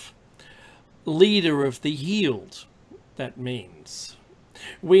Asaf, leader of the healed, that means.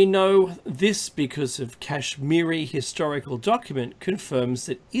 We know this because of Kashmiri historical document confirms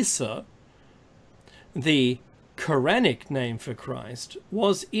that Issa, the Quranic name for Christ,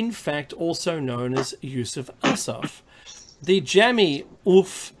 was in fact also known as Yusuf Asaf. The Jami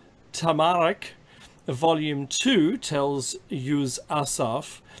Uf Tamarak, Volume 2, tells Yuz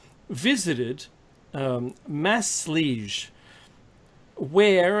Asaf visited Maslij,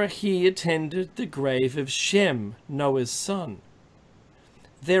 where he attended the grave of Shem, Noah's son.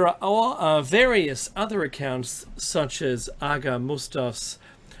 There are various other accounts, such as Aga Mustaf's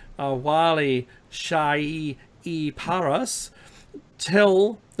Wali Sha'i Paras,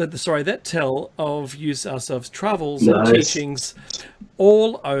 that tell of Yusuf's travels and teachings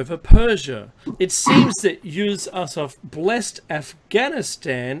all over Persia. It seems that Yusuf blessed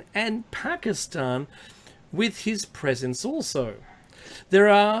Afghanistan and Pakistan with his presence also. There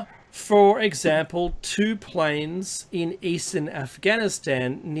are, for example, 2 plains in eastern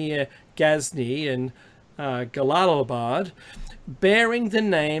Afghanistan near Ghazni and Jalalabad bearing the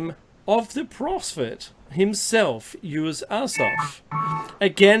name of the Prophet himself, Yusuf.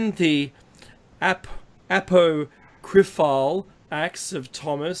 Again, the apocryphal Acts of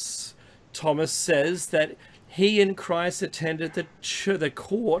Thomas says that he and Christ attended the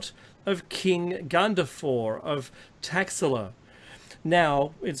court of King Gandafor of Taxila.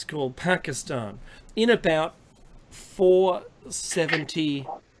 Now it's called Pakistan. In about 470,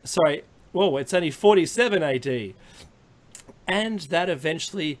 it's only 47 AD. And that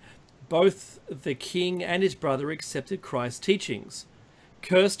eventually both the king and his brother accepted Christ's teachings.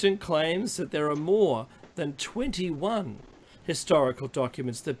 Kirsten claims that there are more than 21 historical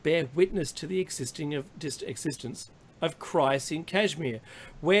documents that bear witness to the existence of Christ in Kashmir,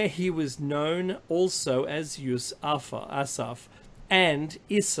 where he was known also as Asaf and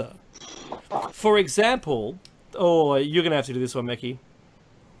Issa. For example, you're going to have to do this one, Meki.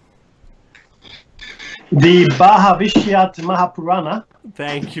 The Bhavishyat Mahapurana.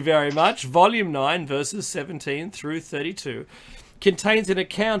 Thank you very much. Volume 9, verses 17 through 32, contains an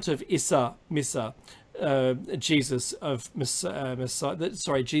account of Jesus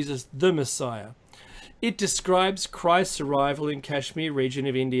the Messiah. It describes Christ's arrival in Kashmir region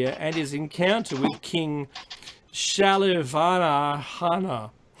of India and his encounter with King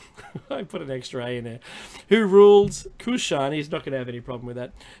Shalivanahana. I put an extra A in there. Who ruled Kushan? He's not going to have any problem with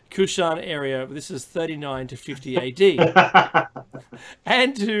that. Kushan area. This is 39 to 50 AD.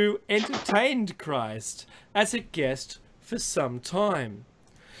 And who entertained Christ as a guest for some time.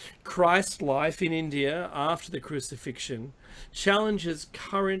 Christ's life in India after the crucifixion challenges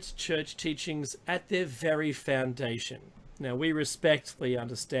current church teachings at their very foundation. Now, we respectfully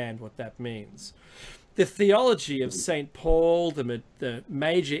understand what that means. The theology of St. Paul, the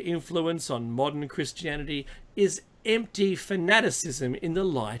major influence on modern Christianity, is empty fanaticism in the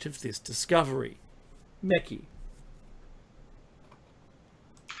light of this discovery. Meki.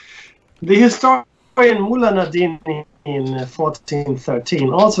 The historian Mullah Nadin in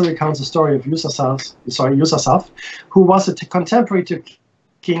 1413 also recounts the story of Yusuf, who was a contemporary to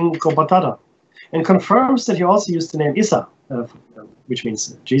King Gobadada, and confirms that he also used the name Isa, which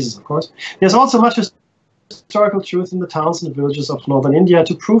means Jesus, of course. There's also much historical truth in the towns and villages of northern India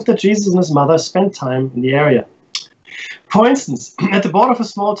to prove that Jesus and his mother spent time in the area. For instance, at the border of a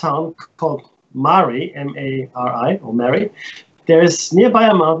small town called Mari, M-A-R-I, or Mary, there is nearby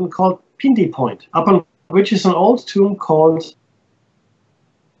a mountain called Pindi Point, upon which is an old tomb called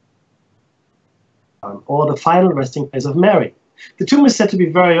or the final resting place of Mary. The tomb is said to be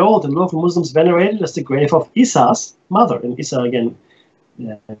very old, and local Muslims venerate it as the grave of Isa's mother, and Isa again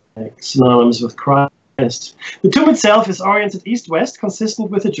synonymous with Christ. The tomb itself is oriented east-west, consistent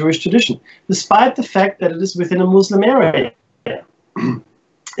with the Jewish tradition, despite the fact that it is within a Muslim area.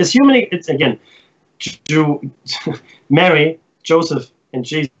 Assuming it's again Mary, Joseph, and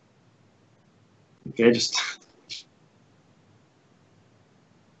Jesus. Okay,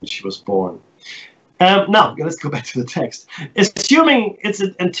 she was born. Now, let's go back to the text. Assuming its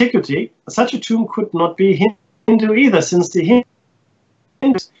antiquity, such a tomb could not be Hindu either, since the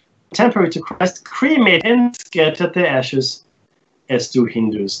Hindus, contemporary to Christ, cremate and scattered their ashes, as do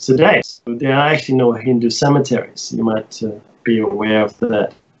Hindus today. So there are actually no Hindu cemeteries. You might be aware of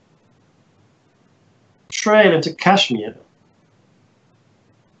that. Trail into Kashmir,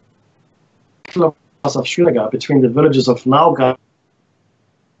 of Srinagar, between the villages of Naugarh,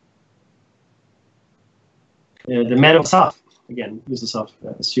 the meadow of Saf, again, Yusuf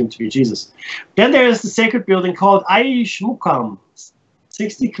assumed to be Jesus. Then there is the sacred building called Aish Mukam,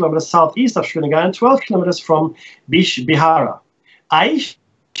 60 kilometers southeast of Srinagar and 12 kilometers from Bihara. Aish,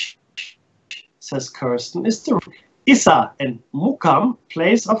 says Kirsten, is the Issa and Mukam,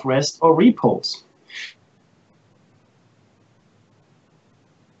 place of rest or repose.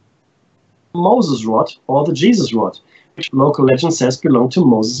 Moses rod, or the Jesus rod, which local legend says belonged to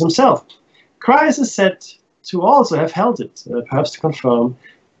Moses himself. Christ is said to also have held it, perhaps to confirm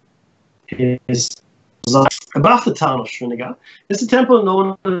his above the town of Srinagar is a temple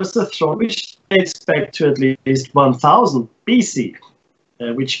known as the throne, which dates back to at least 1000 BC.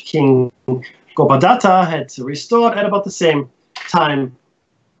 which King Gopadatta had restored at about the same time.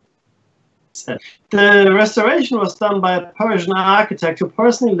 The restoration was done by a Persian architect who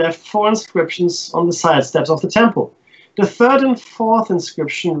personally left 4 inscriptions on the side steps of the temple. The 3rd and 4th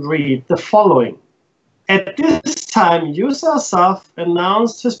inscription read the following. At this time, Yusuf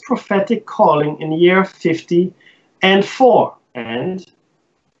announced his prophetic calling in year 50 and 4, and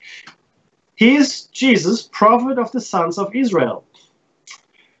he is Jesus, prophet of the sons of Israel.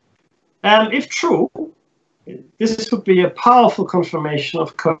 If true, this would be a powerful confirmation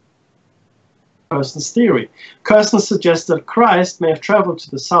of Kirsten's theory. Kirsten suggests that Christ may have traveled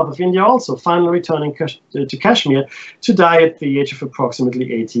to the south of India also, finally returning to Kashmir to die at the age of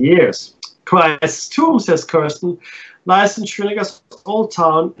approximately 80 years. Christ's tomb, says Kirsten, lies in Srinagar's old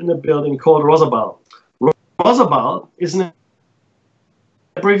town in a building called Rosabal. Rosabal is an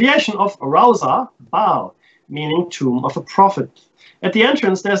abbreviation of Rauza Baal, meaning tomb of a prophet. At the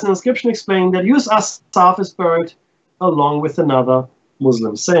entrance, there's an inscription explaining that Yus Asaf is buried along with another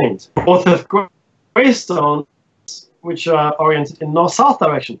Muslim saint. Both have gravestones which are oriented in north-south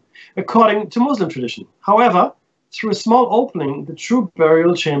direction, according to Muslim tradition. However, through a small opening, the true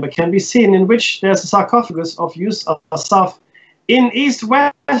burial chamber can be seen, in which there's a sarcophagus of Yus Asaf in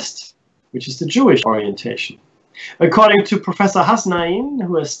east-west, which is the Jewish orientation. According to Professor Hasnain,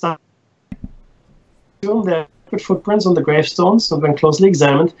 who has studied there are footprints on the gravestones, and when closely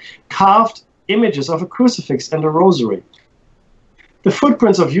examined, carved images of a crucifix and a rosary. The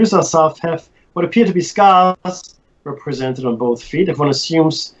footprints of Yus Asaf have what appear to be scars represented on both feet. If one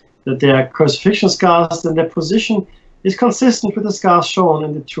assumes that they are crucifixion scars, then their position is consistent with the scars shown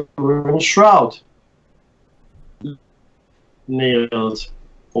in the Turin shroud. Nailed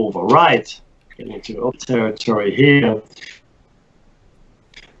over right. Getting into old territory here.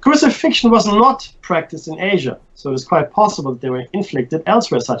 Crucifixion was not practiced in Asia, so it's quite possible that they were inflicted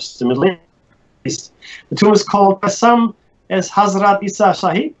elsewhere, such as the Middle East. The tomb is called by some as Hazrat Isa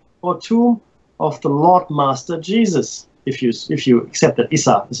Sahib, or Tomb of the Lord Master Jesus, if you accept that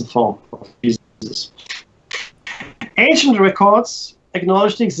Isa is a form of Jesus. Ancient records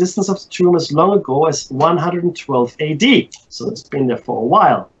acknowledge the existence of the tomb as long ago as 112 AD, so it's been there for a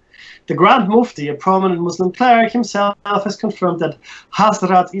while. The Grand Mufti, a prominent Muslim cleric himself, has confirmed that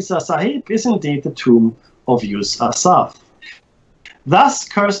Hazrat Isa Sahib is indeed the tomb of Yus Asaf. Thus,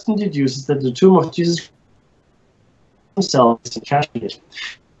 Kirsten deduces that the tomb of Jesus himself is in Kashmir.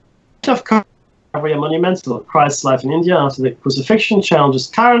 Of Discovery monumental. Christ's life in India after the crucifixion challenges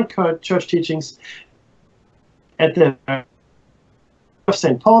current church teachings at the of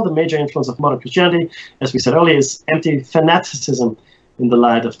St. Paul. The major influence of modern Christianity, as we said earlier, is empty fanaticism in the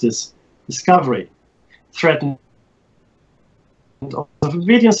light of this discovery. Threatened of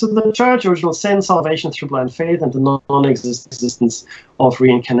obedience to the church, original sin, salvation through blind faith, and the non-existence of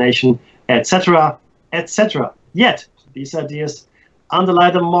reincarnation, etc., etc. Yet, these ideas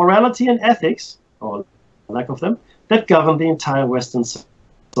underlie the morality and ethics, or lack of them, that govern the entire Western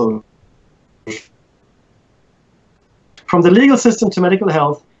society. From the legal system to medical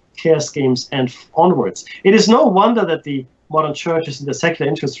health, care schemes, and onwards. It is no wonder that the modern churches and the secular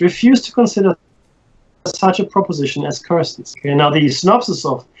interests refuse to consider such a proposition as Kirsten's. Okay, now, the synopsis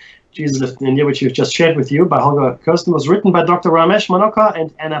of Jesus Lived in India, which we've just shared with you by Holger Kirsten, was written by Dr. Ramesh Manocha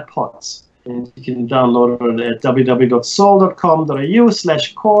and Anna Potts. And you can download it at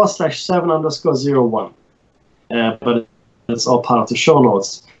www.soul.com.au/core/7_01. But it's all part of the show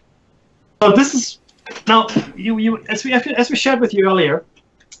notes. So this is now as we shared with you earlier,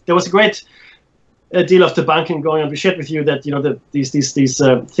 there was a great deal of debunking going on. We shared with you that these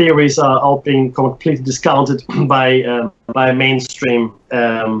theories are all being completely discounted by mainstream.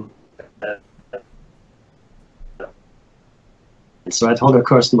 So Holger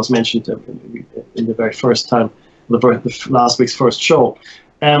Kirsten was mentioned in the very first time, the last week's first show.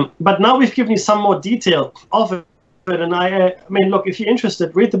 But now we've given you some more detail of it, and I mean, look, if you're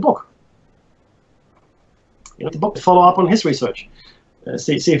interested, read the book. The book to follow up on his research,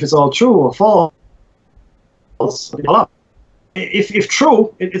 see if it's all true or false. If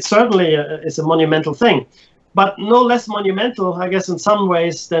true, it certainly is a monumental thing, but no less monumental, I guess, in some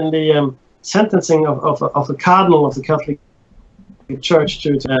ways than the sentencing of the cardinal of the Catholic Church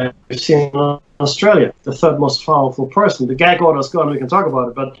to we've seen in Australia, the third most powerful person. The gag order is gone, we can talk about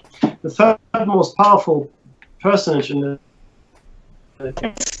it, but the third most powerful personage in the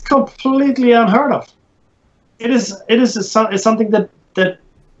it's completely unheard of. It's something that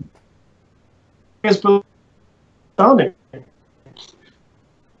is astounding.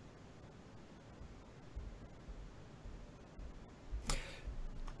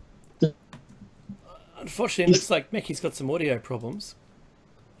 Unfortunately, it looks like Meki's got some audio problems.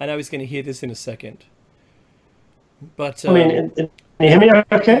 I know he's going to hear this in a second. But I mean, can you hear me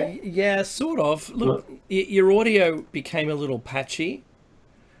okay? Yeah, sort of. Look, your audio became a little patchy.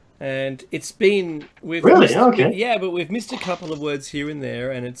 And it's been... Okay. Yeah, but we've missed a couple of words here and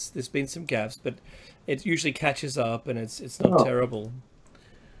there, and there's been some gaps, but it usually catches up, and it's not terrible.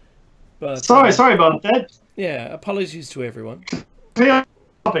 But sorry about that. Yeah, apologies to everyone. Yeah.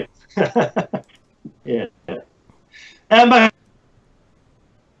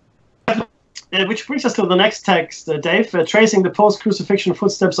 Which brings us to the next text, Dave, tracing the post-crucifixion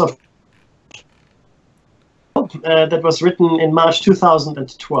footsteps of that was written in March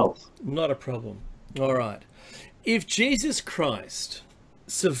 2012. Not a problem. All right. If Jesus Christ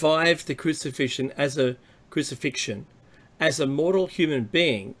survived the crucifixion as a mortal human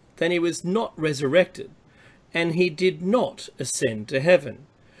being, then he was not resurrected, and he did not ascend to heaven.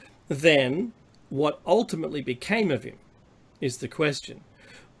 Then, what ultimately became of him is the question.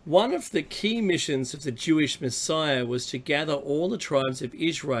 One of the key missions of the Jewish Messiah was to gather all the tribes of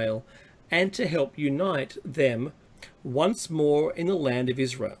Israel and to help unite them once more in the land of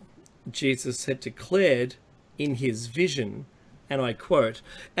Israel. Jesus had declared in his vision, and I quote,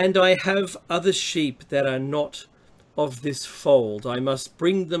 "And I have other sheep that are not of this fold. I must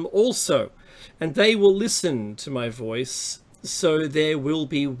bring them also, and they will listen to my voice. So there will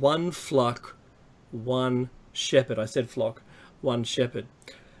be one flock, one shepherd." I said flock, one shepherd.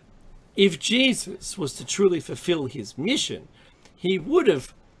 If Jesus was to truly fulfill his mission, he would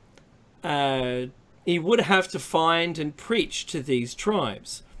have to find and preach to these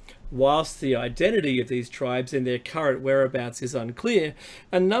tribes. Whilst the identity of these tribes and their current whereabouts is unclear,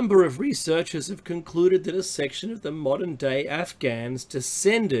 a number of researchers have concluded that a section of the modern-day Afghans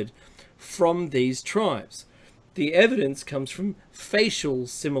descended from these tribes. The evidence comes from facial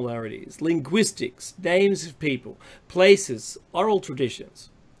similarities, linguistics, names of people, places, oral traditions.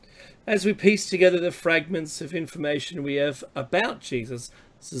 As we piece together the fragments of information we have about Jesus'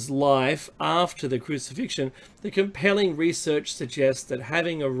 life after the crucifixion, the compelling research suggests that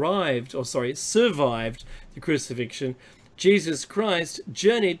having survived the crucifixion, Jesus Christ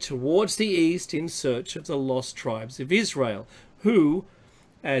journeyed towards the east in search of the lost tribes of Israel, who,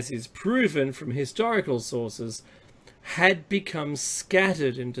 as is proven from historical sources, had become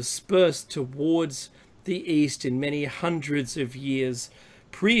scattered and dispersed towards the east in many hundreds of years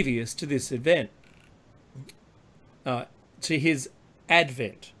previous to this event, to his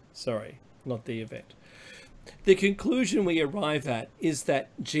advent. Sorry, not the event. The conclusion we arrive at is that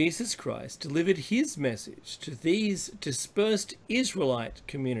Jesus Christ delivered his message to these dispersed Israelite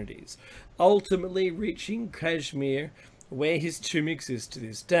communities, ultimately reaching Kashmir, where his tomb exists to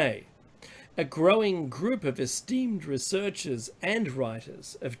this day. A growing group of esteemed researchers and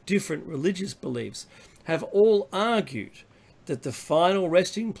writers of different religious beliefs have all argued that the final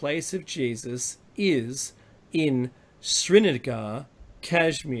resting place of Jesus is in Srinagar,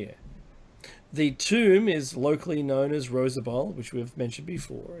 Kashmir. The tomb is locally known as Rosabal, which we've mentioned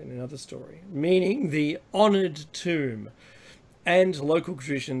before in another story, meaning the honoured tomb. And local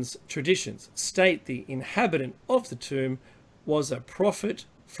traditions state the inhabitant of the tomb was a prophet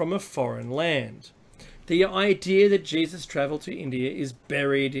from a foreign land. The idea that Jesus travelled to India is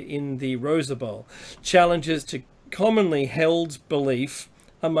buried in the Rosabal, challenges to commonly held belief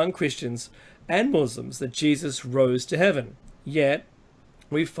among Christians and Muslims that Jesus rose to heaven. Yet,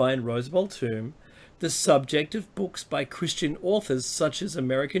 we find Rosabal tomb the subject of books by Christian authors such as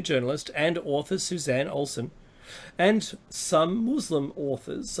American journalist and author Suzanne Olsen, and some Muslim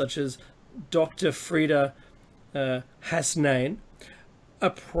authors such as Dr. Frida Hasnain, a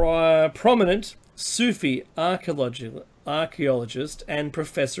prominent Sufi archaeologist and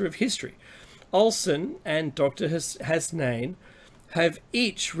professor of history. Olsen and Dr. Hasnain have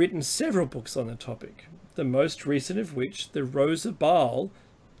each written several books on the topic, the most recent of which, The Rosabal,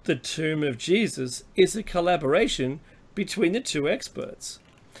 the Tomb of Jesus, is a collaboration between the two experts.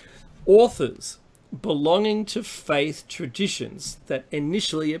 Authors belonging to faith traditions that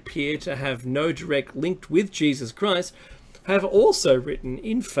initially appear to have no direct link with Jesus Christ have also written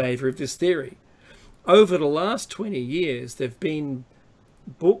in favour of this theory. Over the last 20 years, there have been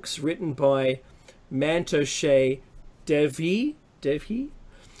books written by Mantoshai Devi,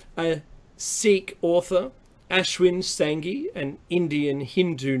 a Sikh author, Ashwin Sanghi, an Indian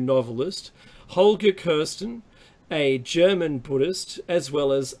Hindu novelist, Holger Kirsten, a German Buddhist, as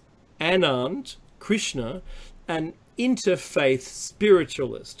well as Anand Krishna, an interfaith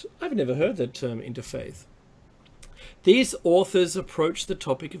spiritualist. I've never heard that term, interfaith. These authors approach the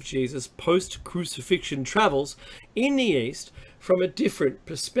topic of Jesus' post-crucifixion travels in the East from a different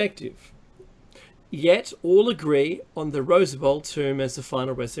perspective. Yet all agree on the Roosevelt tomb as the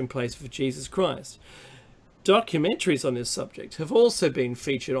final resting place for Jesus Christ. Documentaries on this subject have also been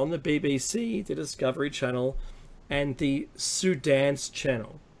featured on the BBC, the Discovery Channel, and the Sundance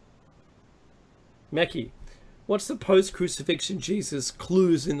Channel. Mackie, what's the post-crucifixion Jesus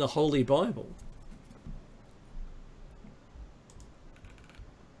clues in the Holy Bible?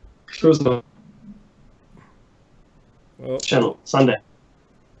 Channel, Sunday.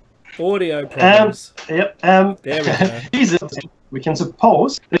 Audio problems. Yep. There we go. Jesus, we can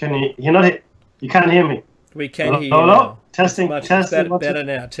suppose. You can't hear me. We can hear you now. now. Testing. Better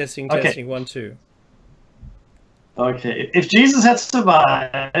now. Testing. 1, 2. Okay. If Jesus had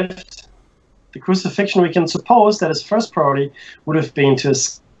survived the crucifixion, we can suppose that his first priority would have been to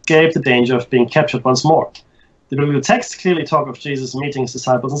escape the danger of being captured once more. The biblical texts clearly talk of Jesus meeting his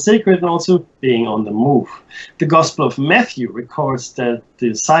disciples in secret and also being on the move. The Gospel of Matthew records that the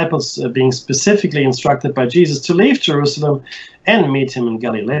disciples being specifically instructed by Jesus to leave Jerusalem and meet him in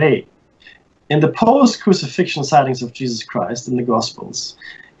Galilee. In the post-crucifixion sightings of Jesus Christ in the Gospels,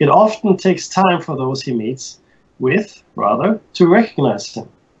 it often takes time for those he meets with, rather, to recognize him.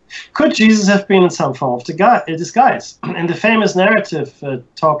 Could Jesus have been in some form of disguise? In the famous narrative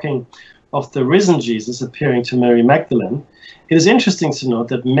talking of the risen Jesus appearing to Mary Magdalene, it is interesting to note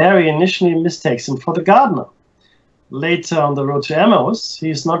that Mary initially mistakes him for the gardener. Later on the road to Emmaus, he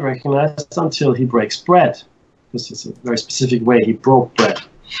is not recognized until he breaks bread. This is a very specific way he broke bread.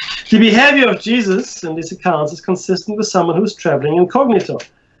 The behavior of Jesus in these accounts is consistent with someone who is traveling incognito,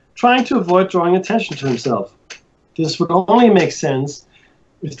 trying to avoid drawing attention to himself. This would only make sense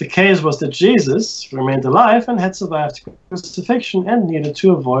if the case was that Jesus remained alive and had survived crucifixion and needed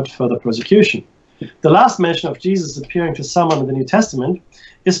to avoid further persecution. The last mention of Jesus appearing to someone in the New Testament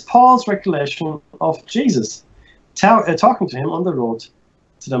is Paul's recollection of Jesus talking to him on the road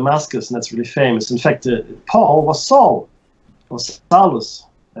to Damascus, and that's really famous. In fact, Paul was Saul, or Saulus,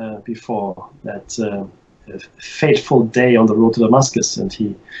 before that fateful day on the road to Damascus, and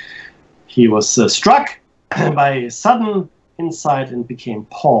he was struck by a sudden insight and became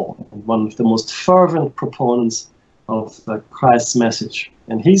Paul, one of the most fervent proponents of Christ's message.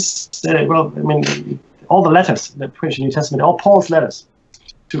 And he's, all the letters that preach the New Testament, all Paul's letters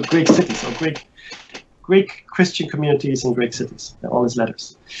to Greek cities, or Greek Christian communities in Greek cities, all his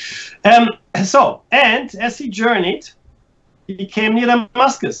letters. And as he journeyed, he came near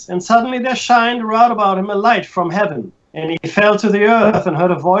Damascus, and suddenly there shined round about him a light from heaven. And he fell to the earth and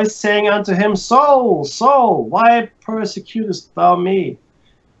heard a voice saying unto him, Saul, Saul, why persecutest thou me?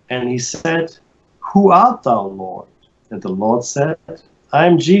 And he said, Who art thou, Lord? And the Lord said, I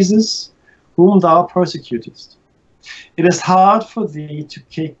am Jesus, whom thou persecutest. It is hard for thee to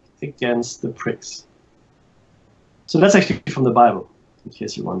kick against the pricks. So that's actually from the Bible, in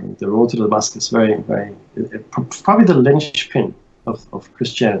case you're wondering. The road to Damascus, very, very, probably the linchpin of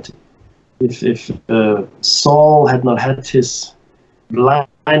Christianity. If Saul had not had his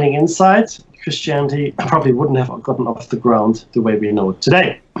blinding insight, Christianity probably wouldn't have gotten off the ground the way we know it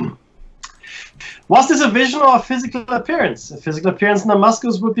today. Was this a vision or a physical appearance? A physical appearance in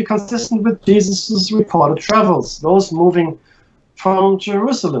Damascus would be consistent with Jesus' recorded travels, those moving from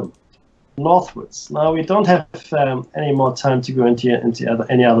Jerusalem northwards. Now, we don't have any more time to go into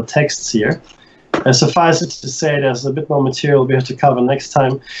any other texts here. Suffice it to say, there's a bit more material we have to cover next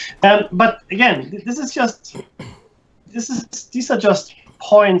time. But again, these are just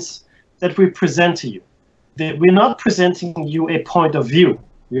points that we present to you. We're not presenting you a point of view.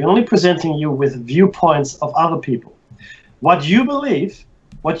 We're only presenting you with viewpoints of other people. What you believe,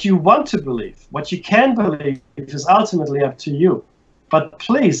 what you want to believe, what you can believe is ultimately up to you. But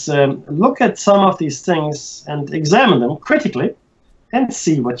please look at some of these things and examine them critically and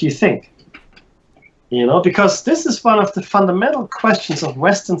see what you think. You know, because this is one of the fundamental questions of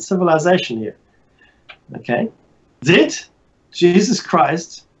Western civilization here. Okay? Did Jesus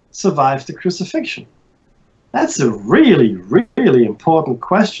Christ survive the crucifixion? That's a really, really important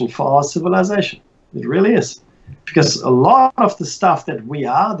question for our civilization. It really is. Because a lot of the stuff that we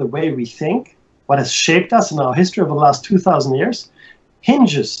are, the way we think, what has shaped us in our history over the last 2,000 years,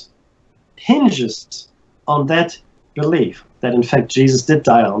 hinges on that belief that, in fact, Jesus did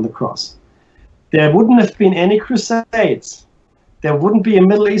die on the cross. There wouldn't have been any crusades. There wouldn't be a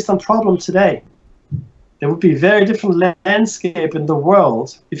Middle Eastern problem today. There would be a very different landscape in the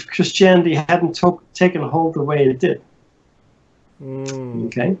world if Christianity hadn't taken hold the way it did.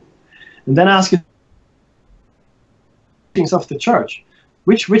 Okay? And then ask things of the church,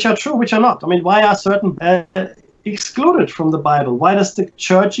 which are true, which are not. I mean, why are certain excluded from the Bible? Why does the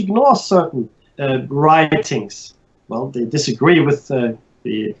church ignore certain writings? Well, they disagree with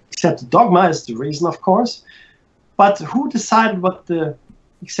the accepted dogma is the reason, of course. But who decided what the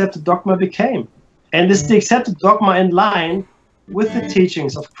accepted dogma became? And is the accepted dogma in line with the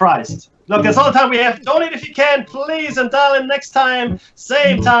teachings of Christ? Look, that's all the time we have. Donate if you can, please, and dial in next time,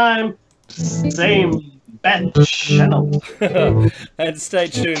 same bad channel. And stay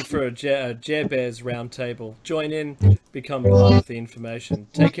tuned for a Jer Bears roundtable. Join in, become part of the information.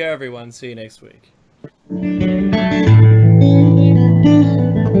 Take care, everyone. See you next week.